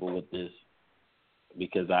some people with this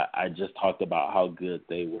because I just talked about how good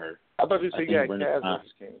they were. I thought you said you had Cavs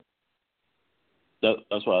versus King.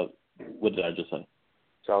 That's what did I just say?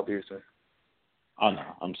 Southeastern. Oh,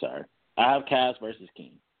 no, I'm sorry. I have Cavs versus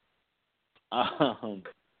King.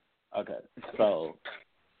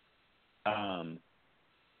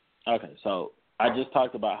 Okay, so I just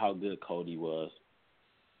talked about how good Cody was.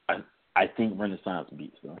 I think Renaissance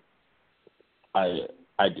beats them. I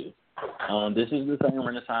do. This is the same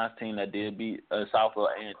Renaissance team that did beat Southfield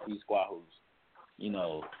A&T squad,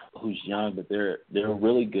 who's young, but they're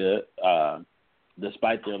really good.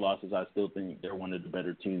 Despite their losses, I still think they're one of the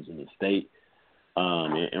better teams in the state.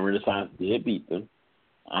 And Renaissance did beat them.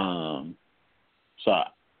 So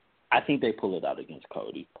I think they pull it out against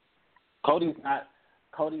Cody. Cody's not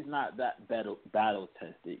that battle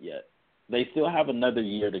tested yet. They still have another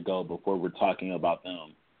year to go before we're talking about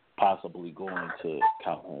them possibly going to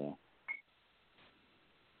Calhoun.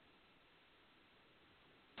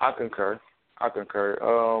 I concur.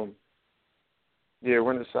 Yeah,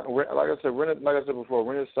 Renaissance. Like I said before,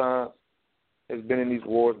 Renaissance has been in these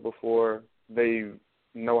wars before. They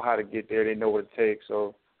know how to get there. They know what it takes.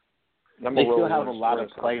 So they still have a lot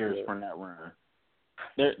of players from that run.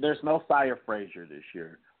 There's no Sire Frazier this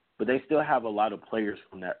year, but they still have a lot of players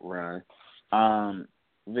from that run.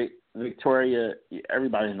 Victoria,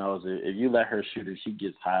 everybody knows it. If you let her shoot it, she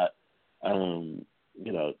gets hot.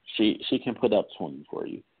 She can put up 20 for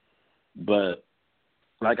you. But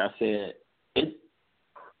like I said,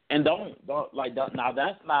 now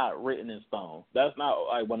that's not written in stone. That's not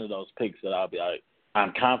like one of those picks that I'll be like,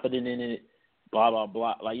 I'm confident in it, blah, blah,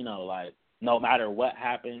 blah. No matter what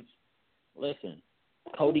happens, listen,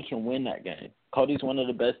 Cody can win that game. Cody's one of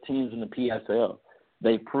the best teams in the PSL.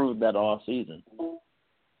 They proved that all season.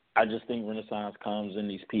 I just think Renaissance comes in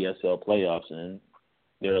these PSL playoffs, and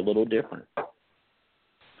they're a little different.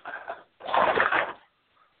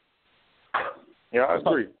 Yeah, I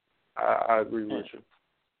agree. I agree with you.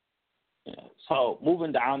 Yeah. So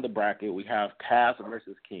moving down the bracket, we have Cavs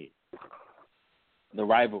versus King. The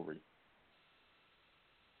rivalry.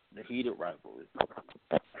 The heated rivalry.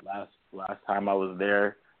 Last time I was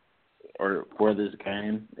there or for this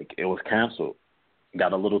game, it was canceled.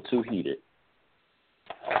 Got a little too heated.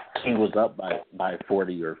 King was up by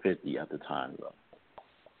 40 or 50 at the time, though.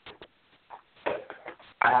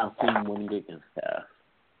 I have King winning against Cavs.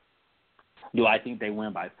 Do I think they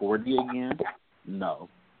win by 40 again? No,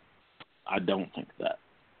 I don't think that.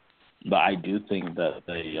 But I do think that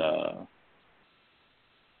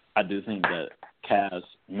I do think that Cavs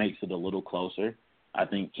makes it a little closer. I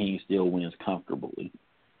think King still wins comfortably.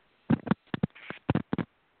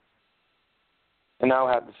 And I'll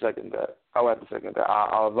have to second that.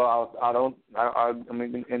 Although I'm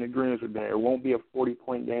in agreement with that. It won't be a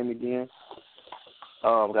 40-point game again.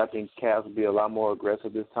 I think Cavs will be a lot more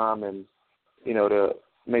aggressive this time, and to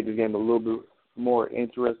make the game a little bit more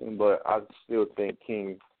interesting. But I still think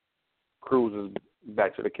King cruises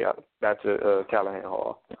back to Callahan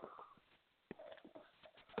Hall.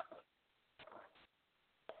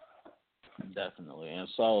 Definitely, and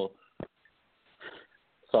so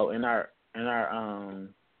in our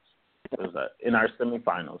what was that? In our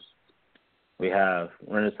semifinals, we have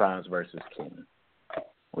Renaissance versus King.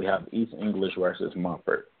 We have East English versus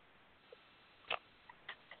Mumford.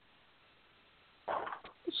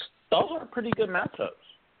 Those are pretty good matchups.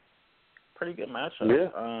 Yeah.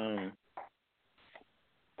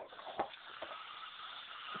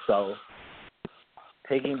 So,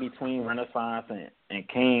 picking between Renaissance and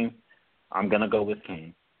King, I'm going to go with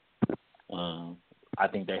King. I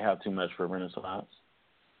think they have too much for Renaissance,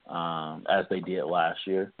 as they did last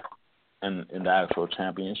year in the actual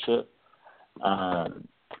championship.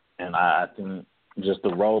 And I think just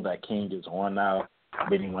the role that King is on now,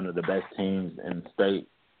 being one of the best teams in the state,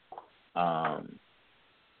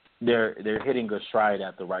 they're hitting a stride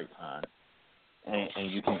at the right time, and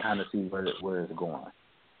you can kind of see where it's going.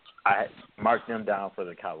 I marked them down for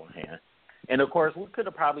the Callahan. And, of course, we could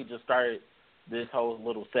have probably just started this whole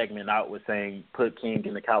little segment out with saying put King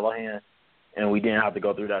in the Callahan, and we didn't have to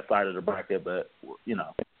go through that side of the bracket, but,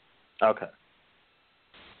 okay.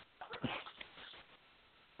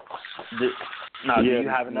 Do you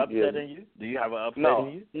have an upset in you? Do you have an upset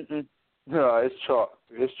in you? Mm-mm. No, it's chalk.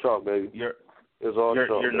 It's chalk, baby. It's all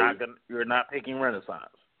chalk. You're not picking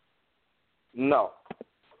Renaissance. No.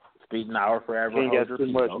 Speaking hour forever. King gets too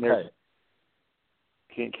much. Okay.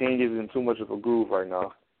 King is in too much of a groove right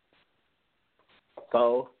now.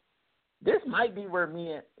 So this might be where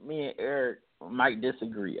me and Eric might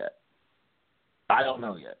disagree at. I don't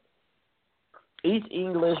know yet. East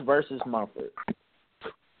English versus Mumford.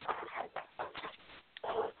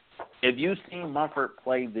 If you've seen Mumford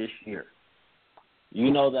play this year, you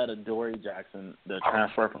know that Adoree Jackson, the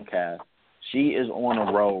transfer from Cass, she is on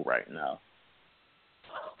a roll right now.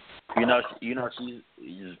 She's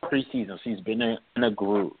preseason. She's been in a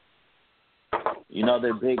groove.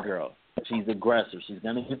 They're big girl. She's aggressive. She's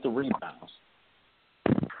gonna get the rebounds.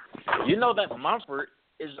 You know that Mumford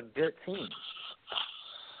is a good team.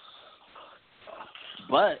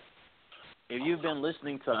 But if you've been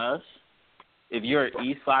listening to us, if you're an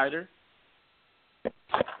East Sider,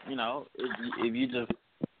 if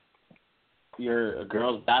you're a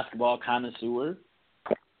girls basketball connoisseur,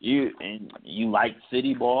 you like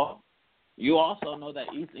city ball, you also know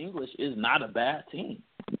that East English is not a bad team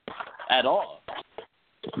at all.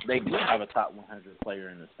 They do have a top 100 player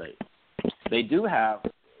in the state. They do have,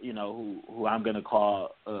 who I'm going to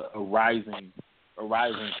call a rising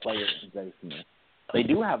player in Jay Smith. They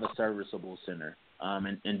do have a serviceable center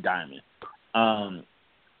in Diamond.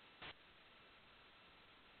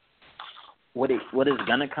 What it's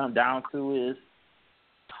going to come down to is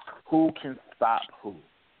who can stop who.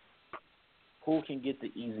 Who can get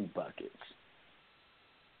the easy buckets?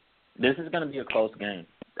 This is going to be a close game.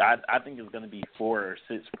 I think it's going to be 4 or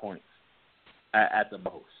 6 points at the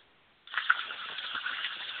most.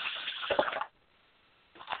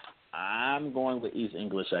 I'm going with East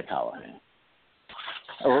English at Callahan.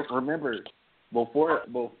 Remember,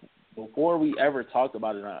 before we ever talked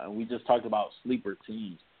about it, and we just talked about sleeper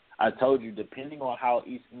teams, I told you, depending on how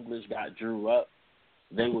East English got drew up,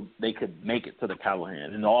 they could make it to the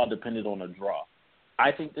Callahan, and it all depended on a draw.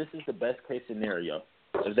 I think this is the best case scenario.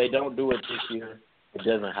 If they don't do it this year, it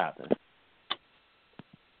doesn't happen.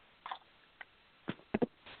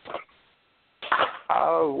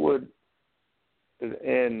 I would,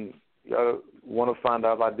 and y'all want to find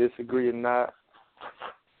out if I disagree or not,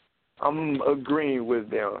 I'm agreeing with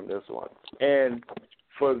them on this one. And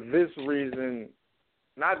for this reason,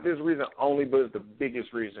 not this reason only, but it's the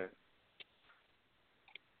biggest reason.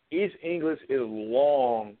 East English is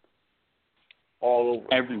long all over.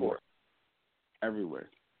 Everywhere.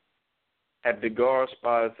 At the guard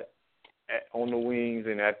spots, on the wings,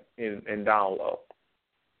 and down low.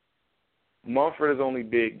 Mumford is only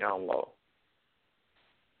big down low.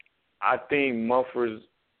 I think Mumford's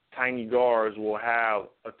tiny guards will have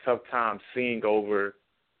a tough time seeing over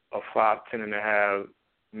a 5'10.5"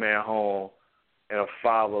 man home and a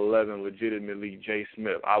 5'11" legitimately Jay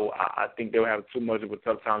Smith. I think they'll have too much of a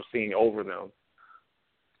tough time seeing over them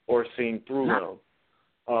or seeing through them.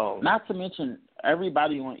 Not to mention,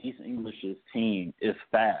 everybody on East English's team is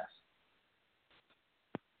fast.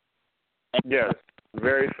 Yes,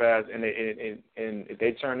 very fast, and if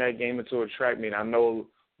they turn that game into a track meet, I know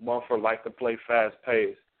Mumford likes to play fast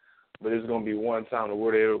pace, but it's going to be one time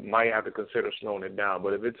where they might have to consider slowing it down.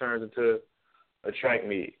 But if it turns into a track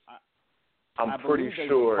meet, I'm pretty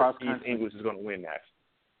sure East English is going to win that.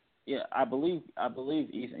 Yeah, I believe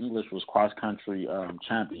East English was cross country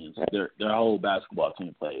champions. Their whole basketball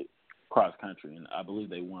team played cross country, and I believe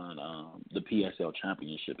they won the PSL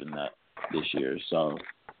championship in that this year. So,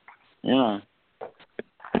 yeah,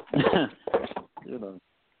 you know,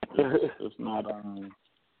 it's not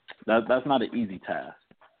that's not an easy task.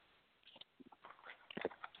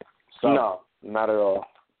 So, no, not at all.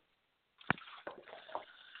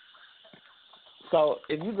 So,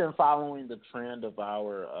 if you've been following the trend of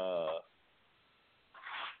our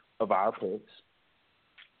picks,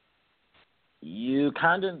 you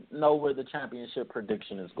kind of know where the championship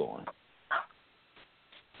prediction is going.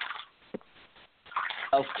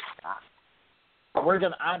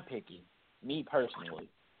 I'm picking, me personally,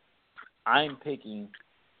 I'm picking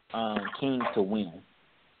King to win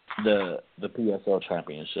the PSL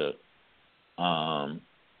championship.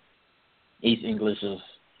 East English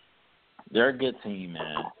they're a good team,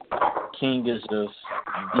 man. King is just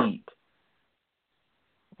deep.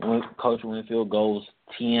 Coach Winfield goes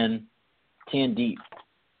 10 deep,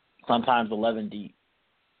 sometimes 11 deep.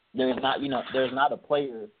 There's not a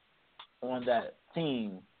player on that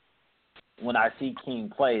team when I see King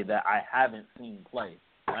play that I haven't seen play.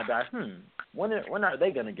 I'd be like, when are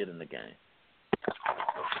they going to get in the game?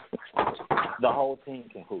 The whole team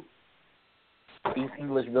can hoop. East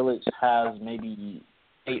English Village has maybe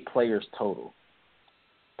 8 players total.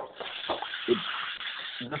 It's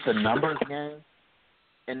just a numbers game,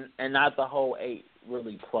 and not the whole 8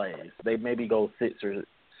 really plays. They maybe go 6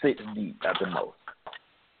 deep at the most.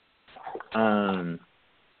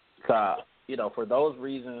 So for those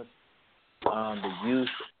reasons, the youth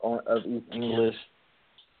of East English,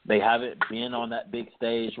 they haven't been on that big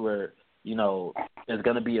stage where there's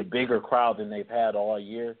going to be a bigger crowd than they've had all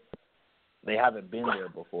year. They haven't been there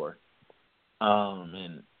before.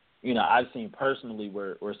 And I've seen personally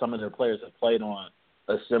where some of their players have played on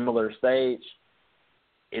a similar stage.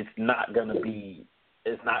 It's not gonna be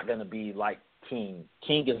like King.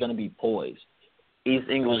 King is gonna be poised. East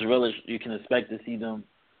English Village, you can expect to see them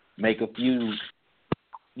make a few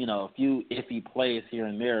iffy plays here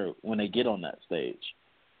and there when they get on that stage.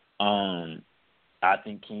 I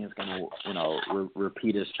think King's gonna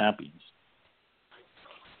repeat as champions.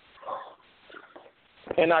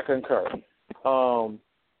 And I concur. Although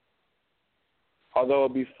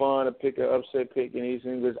it'd be fun to pick an upset pick in East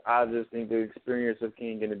English, I just think the experience of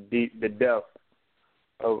King and the depth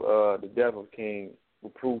of King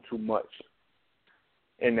will prove too much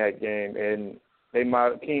in that game, and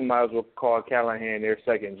King might as well call Callahan their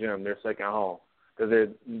second gym, their second home, because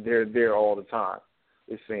they're there all the time.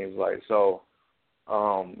 It seems like so.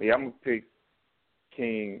 I'm gonna pick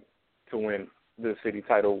King to win the city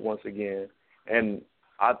title once again, and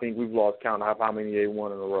I think we've lost count of how many they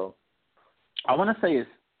won in a row. I want to say it's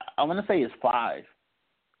 5.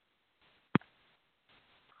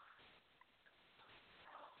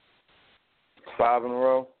 5 in a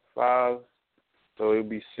row. 5. So it'll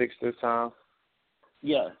be 6 this time.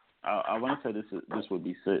 Yeah, I want to say this would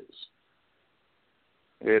be 6.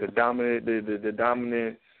 Yeah, the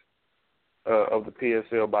dominance of the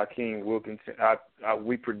PSL by King will continue.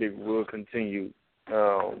 We predict will continue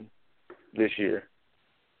this year.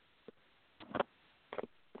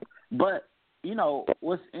 But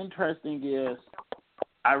what's interesting is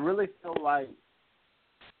I really feel like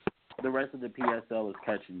the rest of the PSL is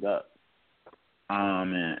catching up.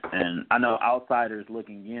 And I know outsiders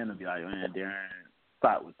looking in and be like, man, Darren,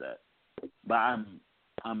 stop with that. But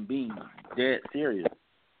I'm being dead serious.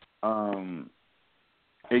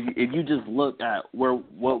 If you just look at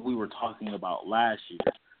what we were talking about last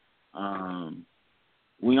year,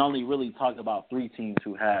 we only really talked about 3 teams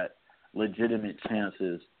who had legitimate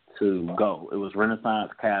chances to go. It was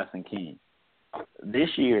Renaissance, Cass, and King.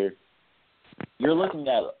 This year, you're looking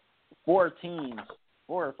at 4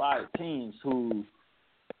 or 5 teams who,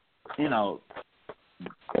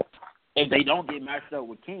 if they don't get matched up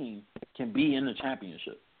with King, can be in the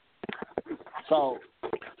championship. So,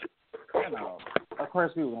 of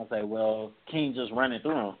course people are going to say, well, King just running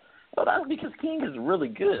through them. Well, that's because King is really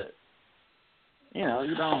good.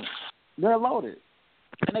 They're loaded.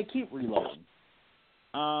 And they keep reloading.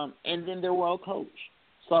 and then they're well coached.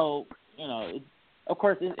 So, of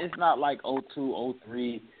course, it's not like 02,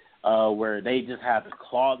 03, where they just had to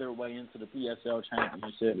claw their way into the PSL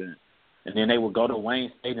championship, and then they would go to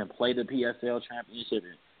Wayne State and play the PSL championship,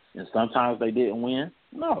 and sometimes they didn't win.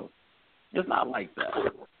 No, it's not like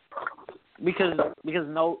that. Because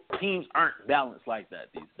no teams aren't balanced like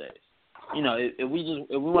that these days. If we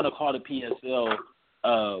want to call the PSL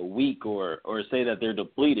weak or say that they're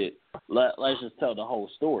depleted, let's just tell the whole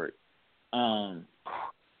story.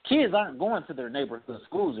 Kids aren't going to their neighborhood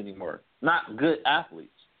schools anymore. Not good athletes.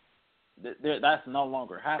 That's no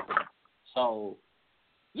longer happening. So,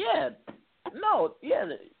 it's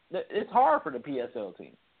hard for the PSL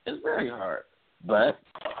team. It's very hard, but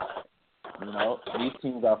these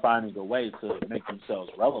teams are finding a way to make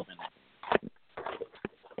themselves relevant.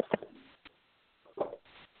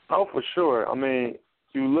 Oh, for sure. I mean,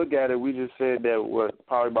 you look at it, we just said that,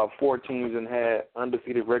 probably about 4 teams and had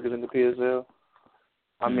undefeated records in the PSL.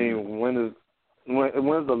 I mean, when's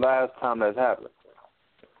the last time that's happened?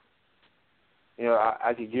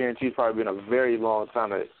 I can guarantee it's probably been a very long time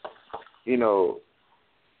that,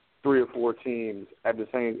 3 or 4 teams in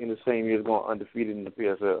the same year is going undefeated in the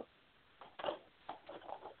PSL.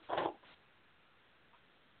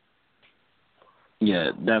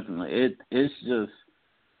 Yeah, definitely. It's just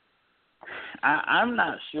I'm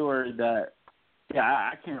not sure that. Yeah,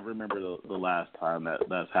 I can't remember the last time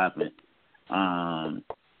that's happened.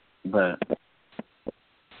 But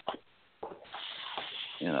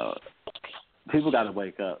people got to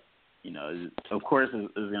wake up. Of course,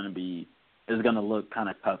 it's gonna look kind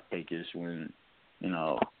of cupcakeish when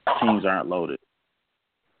teams aren't loaded.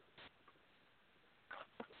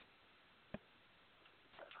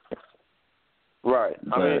 Right.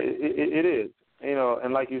 I mean, it is.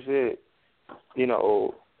 And like you said,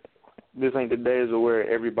 this ain't the days of where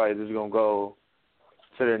everybody's just gonna go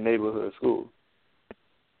to their neighborhood school.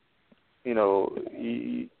 You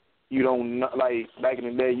don't know, like back in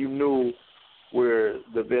the day, you knew where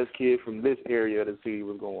the best kid from this area of the city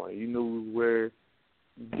was going. You knew where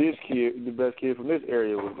the best kid from this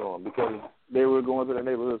area was going because they were going to their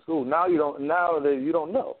neighborhood school. Now you don't. You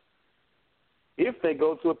don't know if they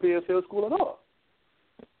go to a PSL school at all.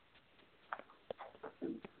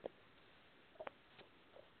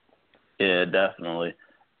 Yeah, definitely.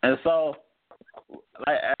 And so,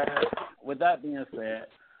 with that being said,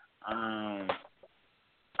 I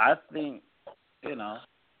think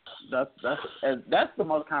that's the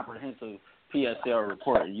most comprehensive PSL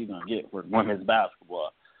report you're gonna get for women's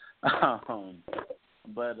basketball.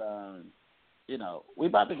 But we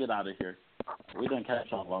about to get out of here. We didn't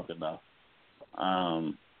catch on long enough.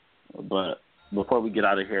 But before we get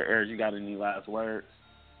out of here, Eric, you got any last words?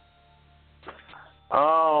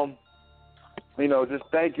 Just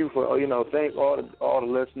thank you for thank all the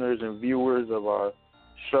listeners and viewers of our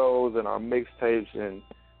shows and our mixtapes, and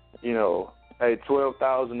hey,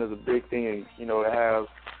 12,000 is a big thing, and to have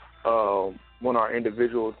one of our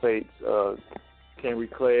individual tapes, Can We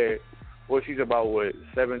Claire, she's about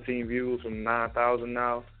 17 views from 9,000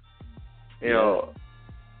 now.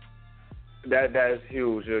 That's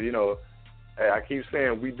huge. I keep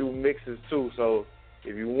saying we do mixes too, so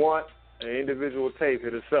if you want an individual tape,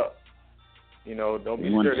 hit us up. Don't be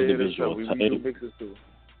scared to hit us up. We do mixes too.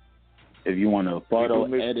 If you want a photo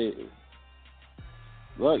edit,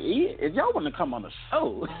 look, if y'all want to come on the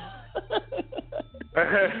show,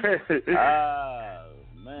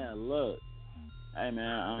 man, look, hey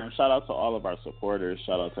man, shout out to all of our supporters.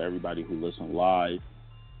 Shout out to everybody who listened live.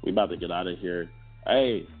 We about to get out of here.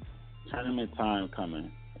 Hey, tournament time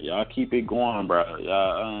coming. Y'all keep it going, bro.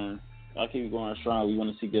 Y'all keep it going strong. We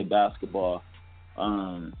want to see good basketball.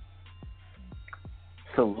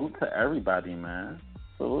 Salute to everybody, man.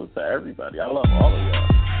 Salute to everybody. I love all of y'all.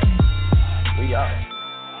 We out.